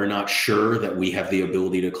 We're not sure that we have the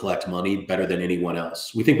ability to collect money better than anyone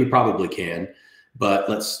else. We think we probably can, but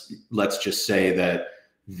let's just say that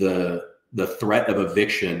the threat of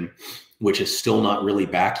eviction, which is still not really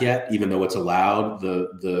back yet, even though it's allowed,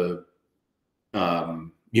 the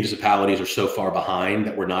municipalities are so far behind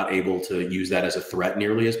that we're not able to use that as a threat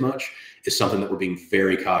nearly as much, is something that we're being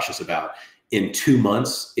very cautious about. In 2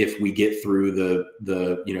 months, if we get through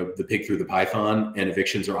the pig through the python and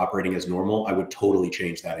evictions are operating as normal, I would totally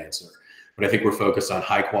change that answer. But I think we're focused on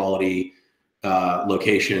high quality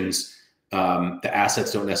locations. The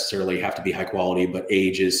assets don't necessarily have to be high quality, but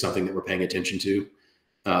age is something that we're paying attention to.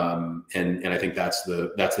 And I think that's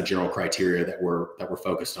the general criteria that we're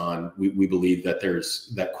focused on. We believe that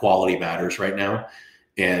that quality matters right now,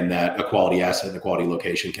 and that a quality asset and a quality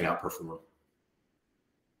location can outperform.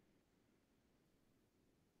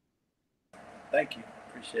 Thank you.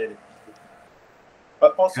 Appreciate it.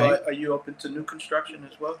 But also, Okay. Are you open to new construction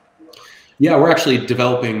as well? Yeah, we're actually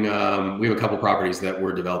developing. We have a couple properties that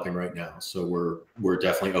we're developing right now, so we're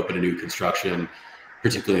definitely open to new construction,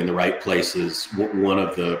 particularly in the right places. One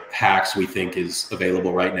of the hacks we think is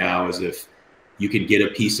available right now is, if you can get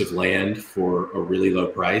a piece of land for a really low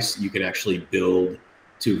price, you can actually build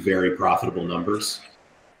to very profitable numbers.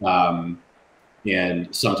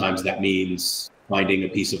 And sometimes that means finding a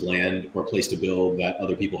piece of land or a place to build that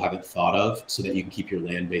other people haven't thought of, so that you can keep your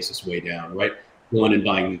land basis way down, right? Going and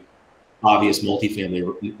buying obvious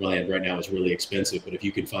multifamily land right now is really expensive, but if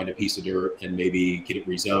you can find a piece of dirt and maybe get it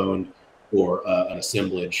rezoned or an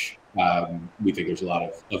assemblage, we think there's a lot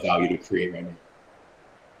of value to create right now.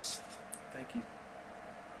 Thank you.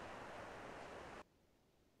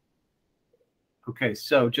 Okay,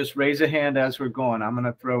 so just raise a hand as we're going. I'm going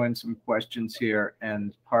to throw in some questions here,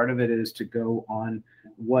 and part of it is to go on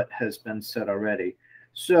what has been said already.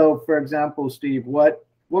 So, for example, Steve, what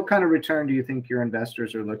kind of return do you think your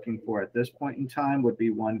investors are looking for at this point in time would be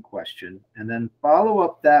one question. And then follow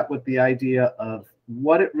up that with the idea of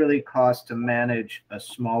what it really costs to manage a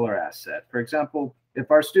smaller asset. For example,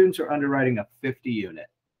 if our students are underwriting a 50 unit,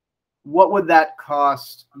 what would that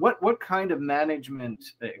cost? What kind of management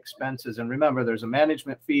expenses? And remember, there's a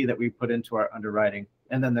management fee that we put into our underwriting,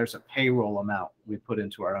 and then there's a payroll amount we put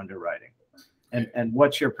into our underwriting. And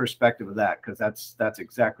what's your perspective of that? Because that's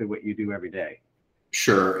exactly what you do every day.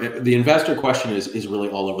 Sure. The investor question is really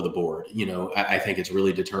all over the board. I think it's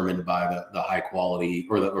really determined by the high quality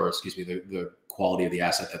the quality of the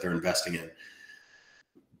asset that they're investing in.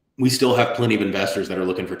 We still have plenty of investors that are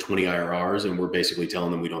looking for 20 IRRs, and we're basically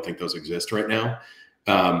telling them we don't think those exist right now.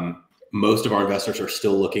 Most of our investors are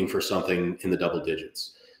still looking for something in the double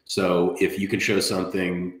digits. So if you can show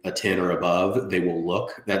something a 10 or above, they will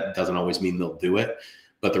look. That doesn't always mean they'll do it.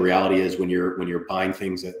 But the reality is, when you're buying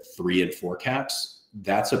things at 3 and 4 caps,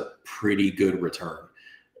 that's a pretty good return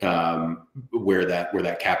where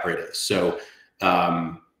that cap rate is. So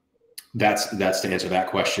that's to answer that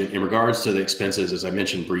question. In regards to the expenses, as I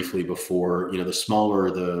mentioned briefly before, the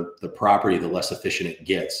smaller the property, the less efficient it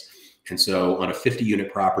gets. And so on a 50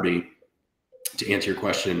 unit property, to answer your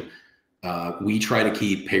question, We try to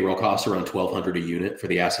keep payroll costs around $1,200 a unit for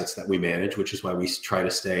the assets that we manage, which is why we try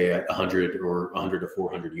to stay at 100 or 100 to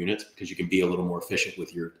 400 units, because you can be a little more efficient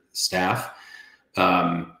with your staff.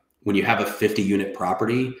 When you have a 50-unit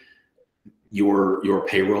property, your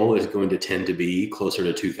payroll is going to tend to be closer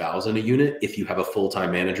to 2,000 a unit if you have a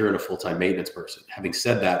full-time manager and a full-time maintenance person. Having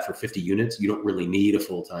said that, for 50 units, you don't really need a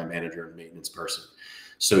full-time manager and maintenance person.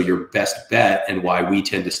 So your best bet, and why we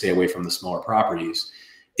tend to stay away from the smaller properties,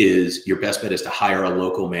 is your best bet is to hire a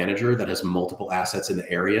local manager that has multiple assets in the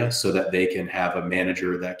area, so that they can have a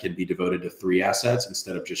manager that can be devoted to 3 assets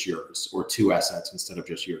instead of just yours, or 2 assets instead of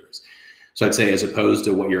just yours. So I'd say, as opposed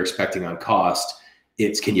to what you're expecting on cost,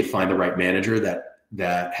 it's, can you find the right manager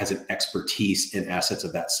that has an expertise in assets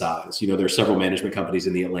of that size? You know, there's several management companies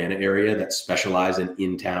in the Atlanta area that specialize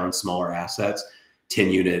in town smaller assets, 10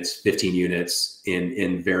 units, 15 units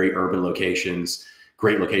in very urban locations,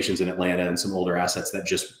 great locations in Atlanta, and some older assets that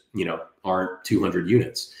just, you know, aren't 200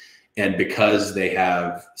 units. And because they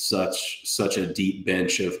have such a deep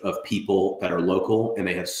bench of people that are local, and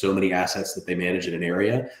they have so many assets that they manage in an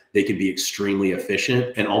area, they can be extremely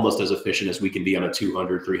efficient, and almost as efficient as we can be on a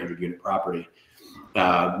 200, 300 unit property,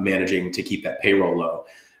 managing to keep that payroll low.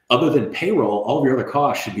 Other than payroll, all of your other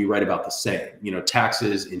costs should be right about the same. You know,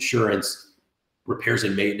 taxes, insurance, repairs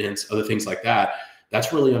and maintenance, other things like that.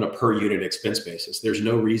 That's really on a per unit expense basis. There's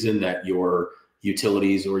no reason that your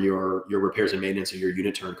utilities or your repairs and maintenance or your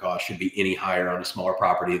unit turn costs should be any higher on a smaller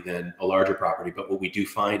property than a larger property. But what we do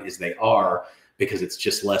find is they are, because it's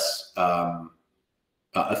just less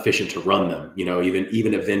efficient to run them. You know,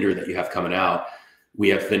 even a vendor that you have coming out, we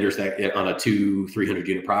have vendors that on a 200-300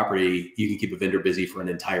 unit property, you can keep a vendor busy for an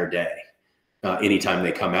entire day anytime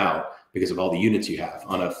they come out, because of all the units you have.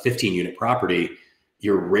 On a 15 unit property,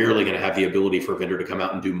 you're rarely going to have the ability for a vendor to come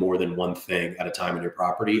out and do more than one thing at a time in your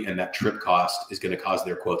property. And that trip cost is going to cause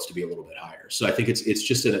their quotes to be a little bit higher. So I think it's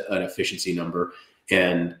just an efficiency number.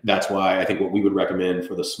 And that's why I think what we would recommend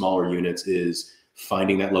for the smaller units is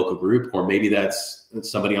finding that local group, or maybe that's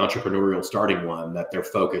somebody entrepreneurial starting one, that their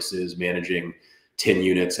focus is managing 10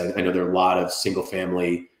 units. I know there are a lot of single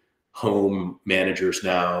family home managers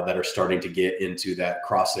now that are starting to get into that,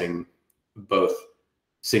 crossing both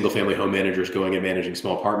single family home managers going and managing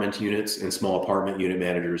small apartment units, and small apartment unit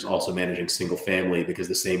managers also managing single family, because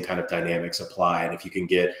the same kind of dynamics apply. And if you can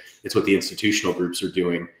get, it's what the institutional groups are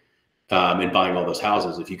doing in buying all those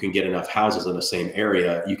houses. If you can get enough houses in the same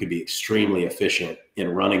area, you can be extremely efficient in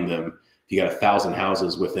running them. If you got 1,000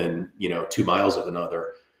 houses within, 2 miles of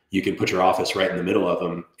another, you can put your office right in the middle of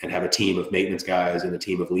them and have a team of maintenance guys and a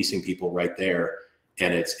team of leasing people right there.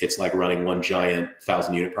 And it's like running one giant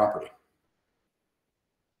 1,000 unit property.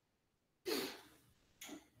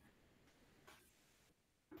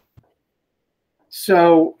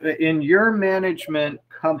 So in your management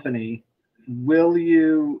company, will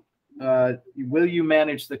you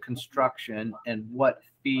manage the construction, and what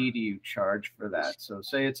fee do you charge for that? So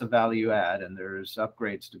say it's a value add and there's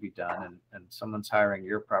upgrades to be done, and someone's hiring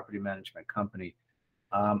your property management company.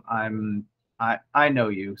 I know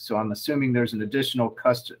you, so I'm assuming there's an additional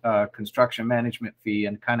construction management fee,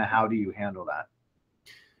 and kind of how do you handle that?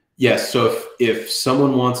 Yes. So if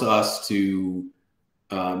someone wants us to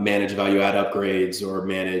manage value add upgrades, or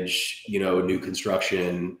manage, new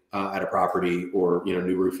construction at a property, or,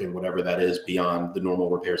 new roofing, whatever that is, beyond the normal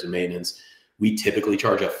repairs and maintenance, we typically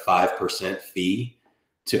charge a 5% fee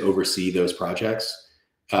to oversee those projects.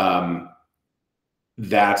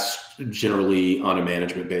 That's generally on a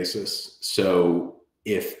management basis. So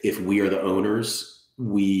if we are the owners,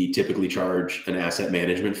 we typically charge an asset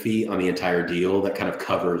management fee on the entire deal that kind of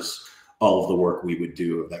covers all of the work we would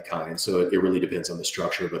do of that kind. So it really depends on the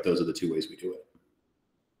structure, but those are the 2 ways we do it.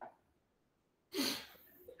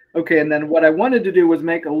 Okay, and then what I wanted to do was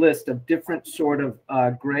make a list of different sort of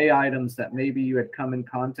gray items that maybe you had come in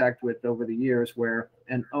contact with over the years, where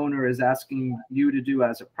an owner is asking you to do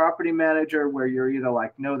as a property manager, where you're either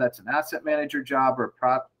like, no, that's an asset manager job or a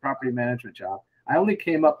property management job. I only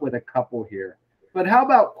came up with a couple here. But how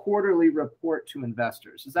about quarterly report to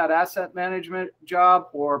investors? Is that asset management job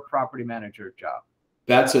or property manager job?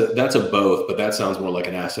 That's a both, but that sounds more like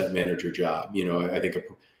an asset manager job. I think it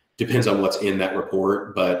depends on what's in that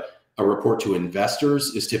report, but a report to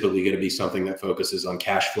investors is typically going to be something that focuses on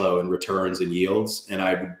cash flow and returns and yields.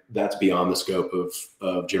 And that's beyond the scope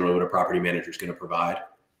of generally what a property manager is going to provide.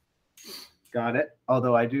 Got it.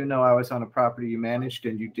 Although I do know I was on a property you managed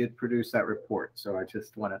and you did produce that report. So I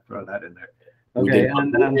just want to throw that in there. Okay.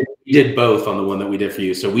 We did both on the one that we did for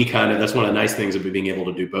you. So that's one of the nice things of being able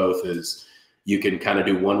to do both, is you can kind of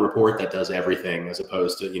do one report that does everything, as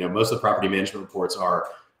opposed to, most of the property management reports are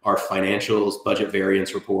our financials, budget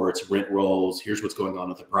variance reports, rent rolls. Here's what's going on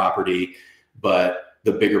with the property. But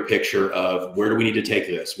the bigger picture of where do we need to take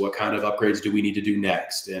this? What kind of upgrades do we need to do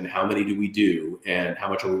next? And how many do we do? And how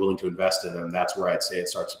much are we willing to invest in them? That's where I'd say it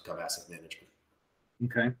starts to become asset management.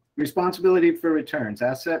 Okay. Responsibility for returns,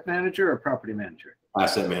 asset manager or property manager?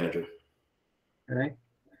 Asset manager. Okay.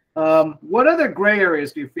 What other gray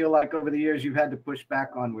areas do you feel like over the years you've had to push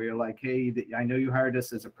back on where you're like, hey, I know you hired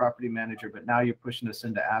us as a property manager, but now you're pushing us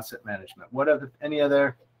into asset management? Any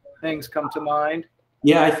other things come to mind?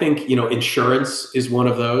 Yeah, I think, insurance is one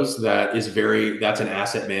of those that's an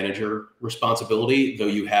asset manager responsibility, though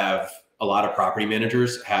you have a lot of property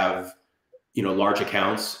managers have, large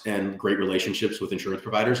accounts and great relationships with insurance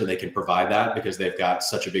providers, and they can provide that because they've got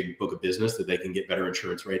such a big book of business that they can get better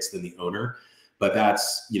insurance rates than the owner. But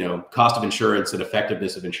that's, cost of insurance and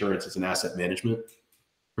effectiveness of insurance is an asset management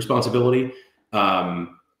responsibility. One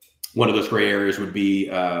of those gray areas would be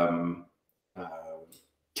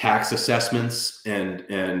tax assessments and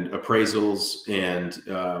appraisals and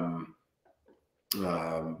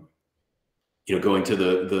going to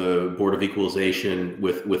the Board of Equalization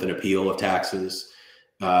with an appeal of taxes.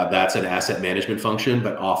 That's an asset management function,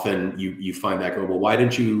 but often you find that go, well, why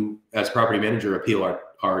didn't you, as property manager, appeal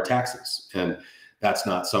our taxes? And that's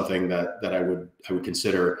not something that I would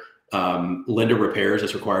consider. Lender repairs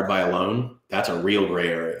as required by a loan. That's a real gray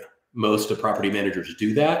area. Most of property managers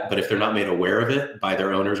do that, but if they're not made aware of it by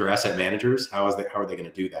their owners or asset managers, how are they going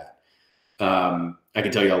to do that? I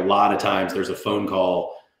can tell you a lot of times there's a phone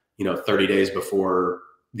call, 30 days before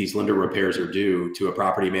these lender repairs are due to a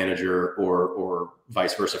property manager or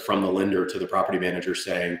vice versa from the lender to the property manager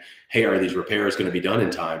saying, hey, are these repairs going to be done in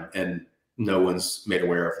time? And no one's made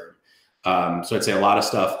aware of them. So I'd say a lot of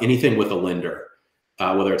stuff, anything with a lender,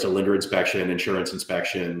 whether it's a lender inspection, insurance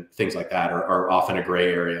inspection, things like that are often a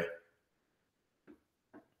gray area.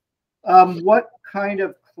 What kind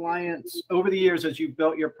of clients over the years, as you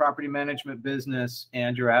built your property management business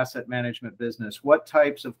and your asset management business, what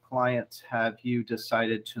types of clients have you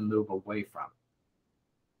decided to move away from?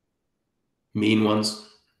 Mean ones.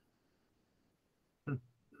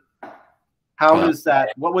 How does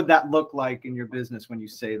that, what would that look like in your business when you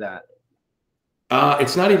say that?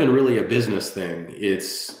 It's not even really a business thing.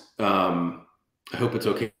 It's, I hope it's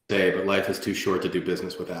okay to say, but life is too short to do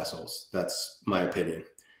business with assholes. That's my opinion.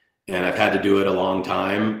 And I've had to do it a long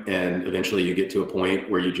time. And eventually you get to a point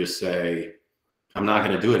where you just say, I'm not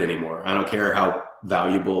going to do it anymore. I don't care how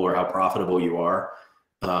valuable or how profitable you are.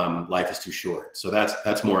 Life is too short. So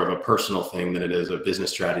that's more of a personal thing than it is a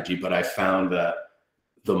business strategy. But I found that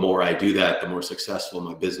the more I do that, the more successful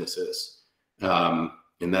my business is.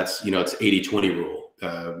 And that's, it's 80-20 rule.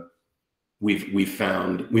 We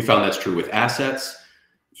found that's true with assets.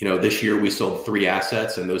 This year we sold 3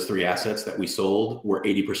 assets, and those 3 assets that we sold were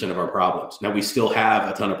 80% of our problems. Now we still have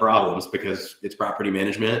a ton of problems because it's property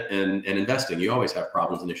management and investing. You always have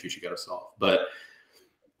problems and issues you got to solve, but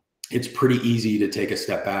it's pretty easy to take a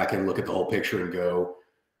step back and look at the whole picture and go,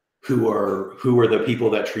 who are the people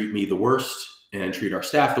that treat me the worst and treat our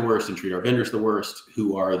staff the worst and treat our vendors the worst?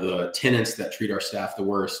 Who are the tenants that treat our staff the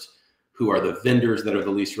worst? Who are the vendors that are the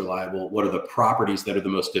least reliable? What are the properties that are the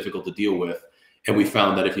most difficult to deal with? And we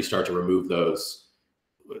found that if you start to remove those,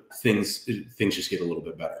 things just get a little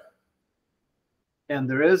bit better. And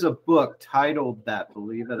there is a book titled that,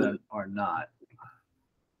 believe it or not.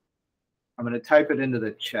 I'm going to type it into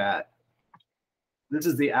the chat. This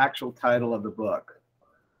is the actual title of the book.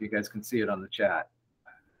 You guys can see it on the chat.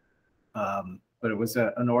 But it was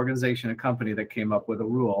an organization, a company that came up with a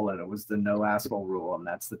rule, and it was the no asshole rule. And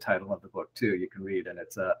that's the title of the book too. You can read, and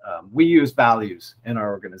it's we use values in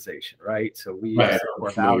our organization, right? So we use our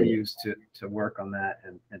values to work on that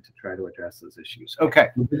and to try to address those issues. Okay.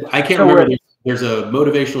 I can't remember. There's a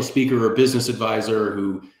motivational speaker or business advisor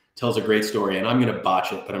who tells a great story, and I'm going to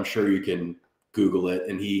botch it, but I'm sure you can Google it.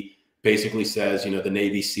 And he basically says, the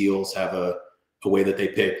Navy SEALs have a way that they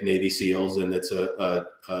pick Navy SEALs, and it's a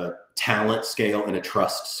talent scale and a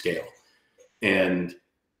trust scale, and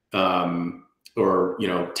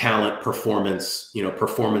talent, performance,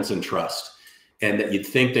 performance and trust, and that you'd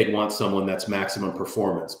think they'd want someone that's maximum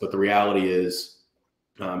performance, but the reality is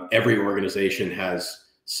every organization has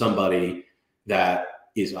somebody that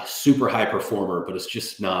is a super high performer, but it's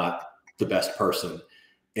just not the best person.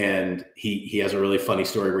 And he has a really funny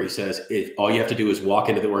story where he says, if all you have to do is walk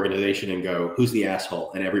into the organization and go, who's the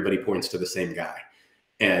asshole? And everybody points to the same guy.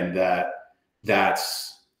 And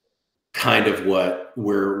that's kind of what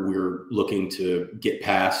we're looking to get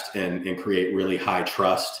past and create really high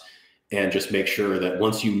trust, and just make sure that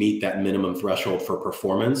once you meet that minimum threshold for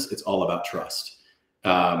performance, it's all about trust.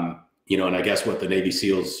 and I guess what the Navy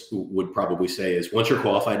SEALs would probably say is, once you're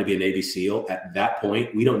qualified to be a Navy SEAL, at that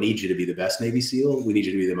point, we don't need you to be the best Navy SEAL. We need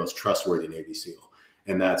you to be the most trustworthy Navy SEAL.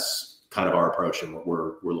 And that's kind of our approach and what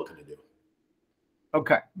we're looking to do.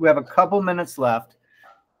 Okay. We have a couple minutes left.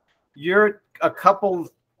 You're a couple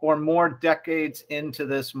or more decades into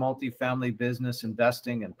this multifamily business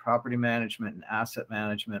investing and property management and asset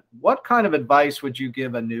management. What kind of advice would you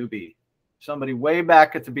give a newbie, somebody way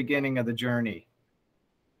back at the beginning of the journey?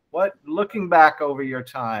 Looking back over your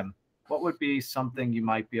time, what would be something you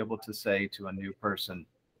might be able to say to a new person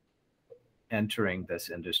entering this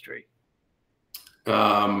industry?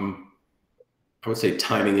 I would say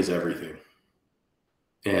timing is everything.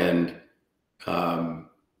 And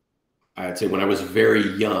I'd say when I was very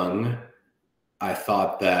young, I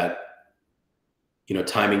thought that,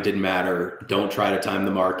 timing didn't matter. Don't try to time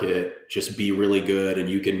the market. Just be really good and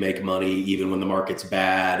you can make money even when the market's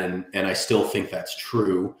bad. And I still think that's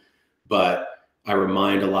true. But I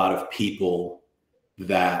remind a lot of people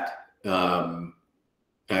that, and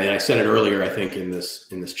I said it earlier, I think in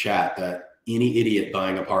this chat, that any idiot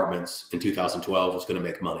buying apartments in 2012 was going to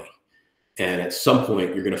make money. And at some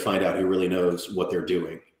point, you're going to find out who really knows what they're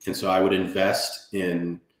doing. And so I would invest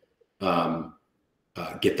in,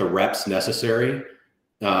 get the reps necessary,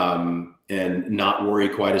 and not worry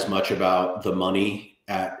quite as much about the money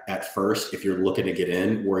at first. If you're looking to get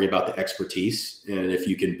in, worry about the expertise. And if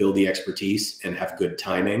you can build the expertise and have good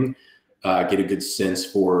timing, get a good sense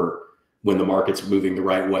for when the market's moving the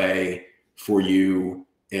right way for you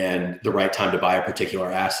and the right time to buy a particular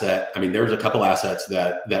asset. I mean, there's a couple assets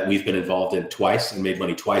that we've been involved in twice and made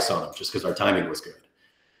money twice on them just because our timing was good.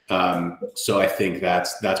 So I think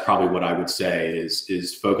that's probably what I would say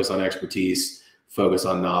is focus on expertise, focus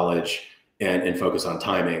on knowledge, and focus on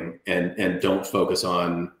timing, and don't focus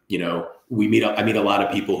on, I meet a lot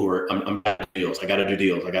of people who are, I'm deals. I got to do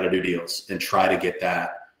deals, and try to get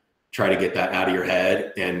that out of your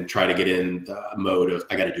head and try to get in the mode of,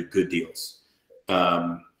 I got to do good deals.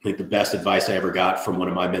 I think the best advice I ever got from one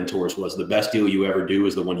of my mentors was, the best deal you ever do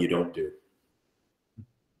is the one you don't do.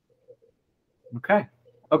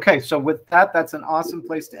 Okay. So with that, that's an awesome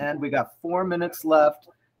place to end. We got 4 minutes left.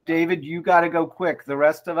 David, you got to go quick. The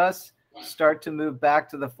rest of us start to move back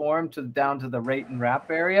to the forum, down to the rate and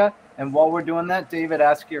wrap area. And while we're doing that, David,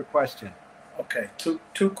 ask your question. Okay.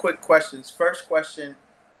 Two quick questions. First question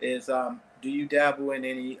is, do you dabble in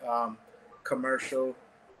any commercial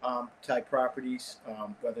type properties,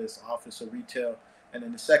 whether it's office or retail? And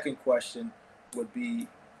then the second question would be,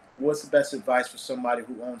 what's the best advice for somebody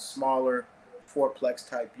who owns smaller fourplex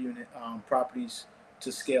type unit properties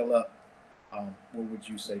to scale up? What would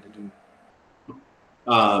you say to do?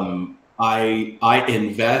 I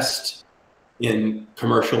invest in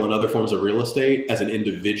commercial and other forms of real estate as an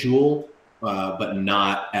individual, but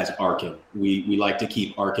not as Arcan. We like to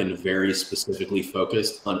keep Arcan very specifically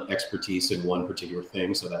focused on expertise in one particular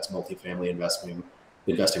thing. So that's multifamily investing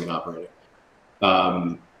and operating.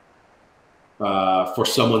 For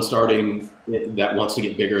someone starting that wants to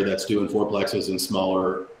get bigger, that's doing fourplexes and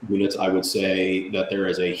smaller units, I would say that there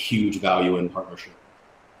is a huge value in partnership.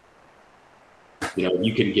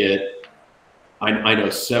 You can get, I know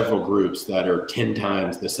several groups that are 10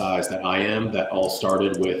 times the size that I am, that all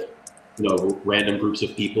started with, random groups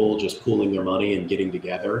of people just pooling their money and getting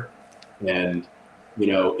together. And,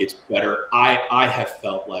 it's better. I have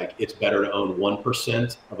felt like it's better to own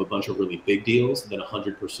 1% of a bunch of really big deals than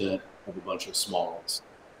 100% of a bunch of small ones.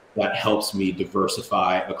 That helps me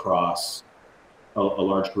diversify across a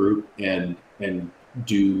large group and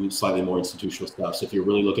do slightly more institutional stuff. So if you're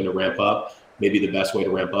really looking to ramp up, maybe the best way to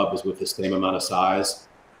ramp up is with the same amount of size,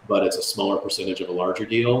 but it's a smaller percentage of a larger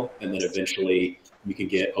deal. And then eventually you can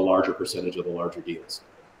get a larger percentage of the larger deals.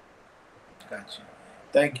 Gotcha.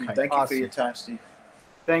 Thank you. Okay, Thank awesome. you for your time, Steve.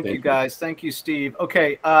 Thank you, guys. Thank you, Steve.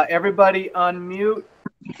 Okay, everybody unmute.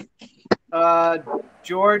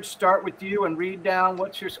 George, start with you and read down.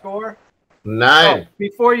 What's your score? 9. Oh,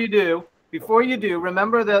 before you do,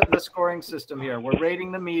 remember the scoring system here. We're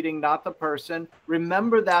rating the meeting, not the person.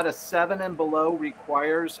 Remember that a 7 and below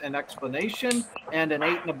requires an explanation and an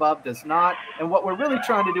 8 and above does not. And what we're really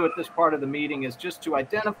trying to do at this part of the meeting is just to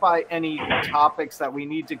identify any topics that we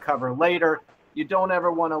need to cover later. You don't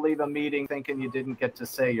ever want to leave a meeting thinking you didn't get to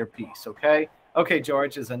say your piece, okay? Okay,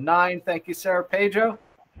 George is a 9. Thank you, Sarah. Pedro?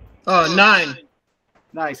 9.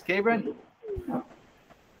 Nice. Cabrin?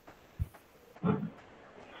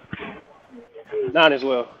 9 as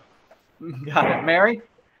well. Got it. Mary?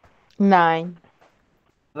 9.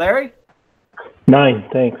 Larry? 9,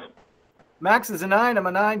 thanks. Max is a 9. I'm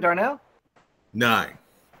a 9. Darnell? 9.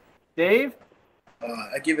 Dave?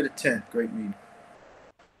 I give it a 10. Great read.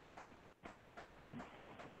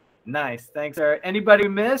 Nice. Thanks, sir. Anybody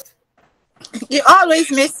we missed? You always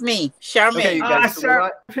miss me, Charmaine. Okay, you guys.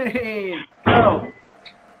 Charmaine, go.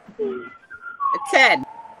 10.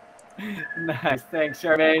 Nice. Thanks,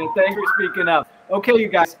 Charmaine. And thanks for speaking up. Okay, you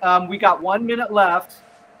guys. We got 1 minute left.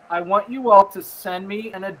 I want you all to send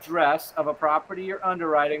me an address of a property you're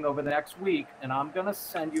underwriting over the next week, and I'm going to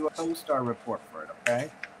send you a CoStar report for it,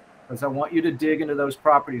 okay? Because I want you to dig into those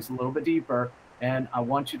properties a little bit deeper, and I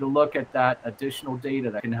want you to look at that additional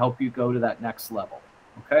data that can help you go to that next level,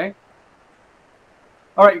 okay?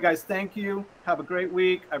 All right, you guys, thank you. Have a great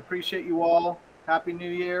week. I appreciate you all. Happy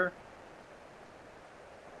New Year.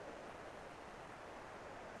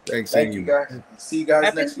 Thanks. Thank you, guys. See you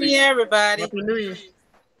guys next week. Happy New Year, everybody. Happy New Year.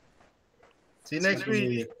 See you next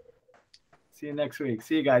week. See you next week.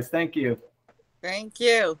 See you guys. Thank you. Thank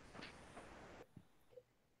you.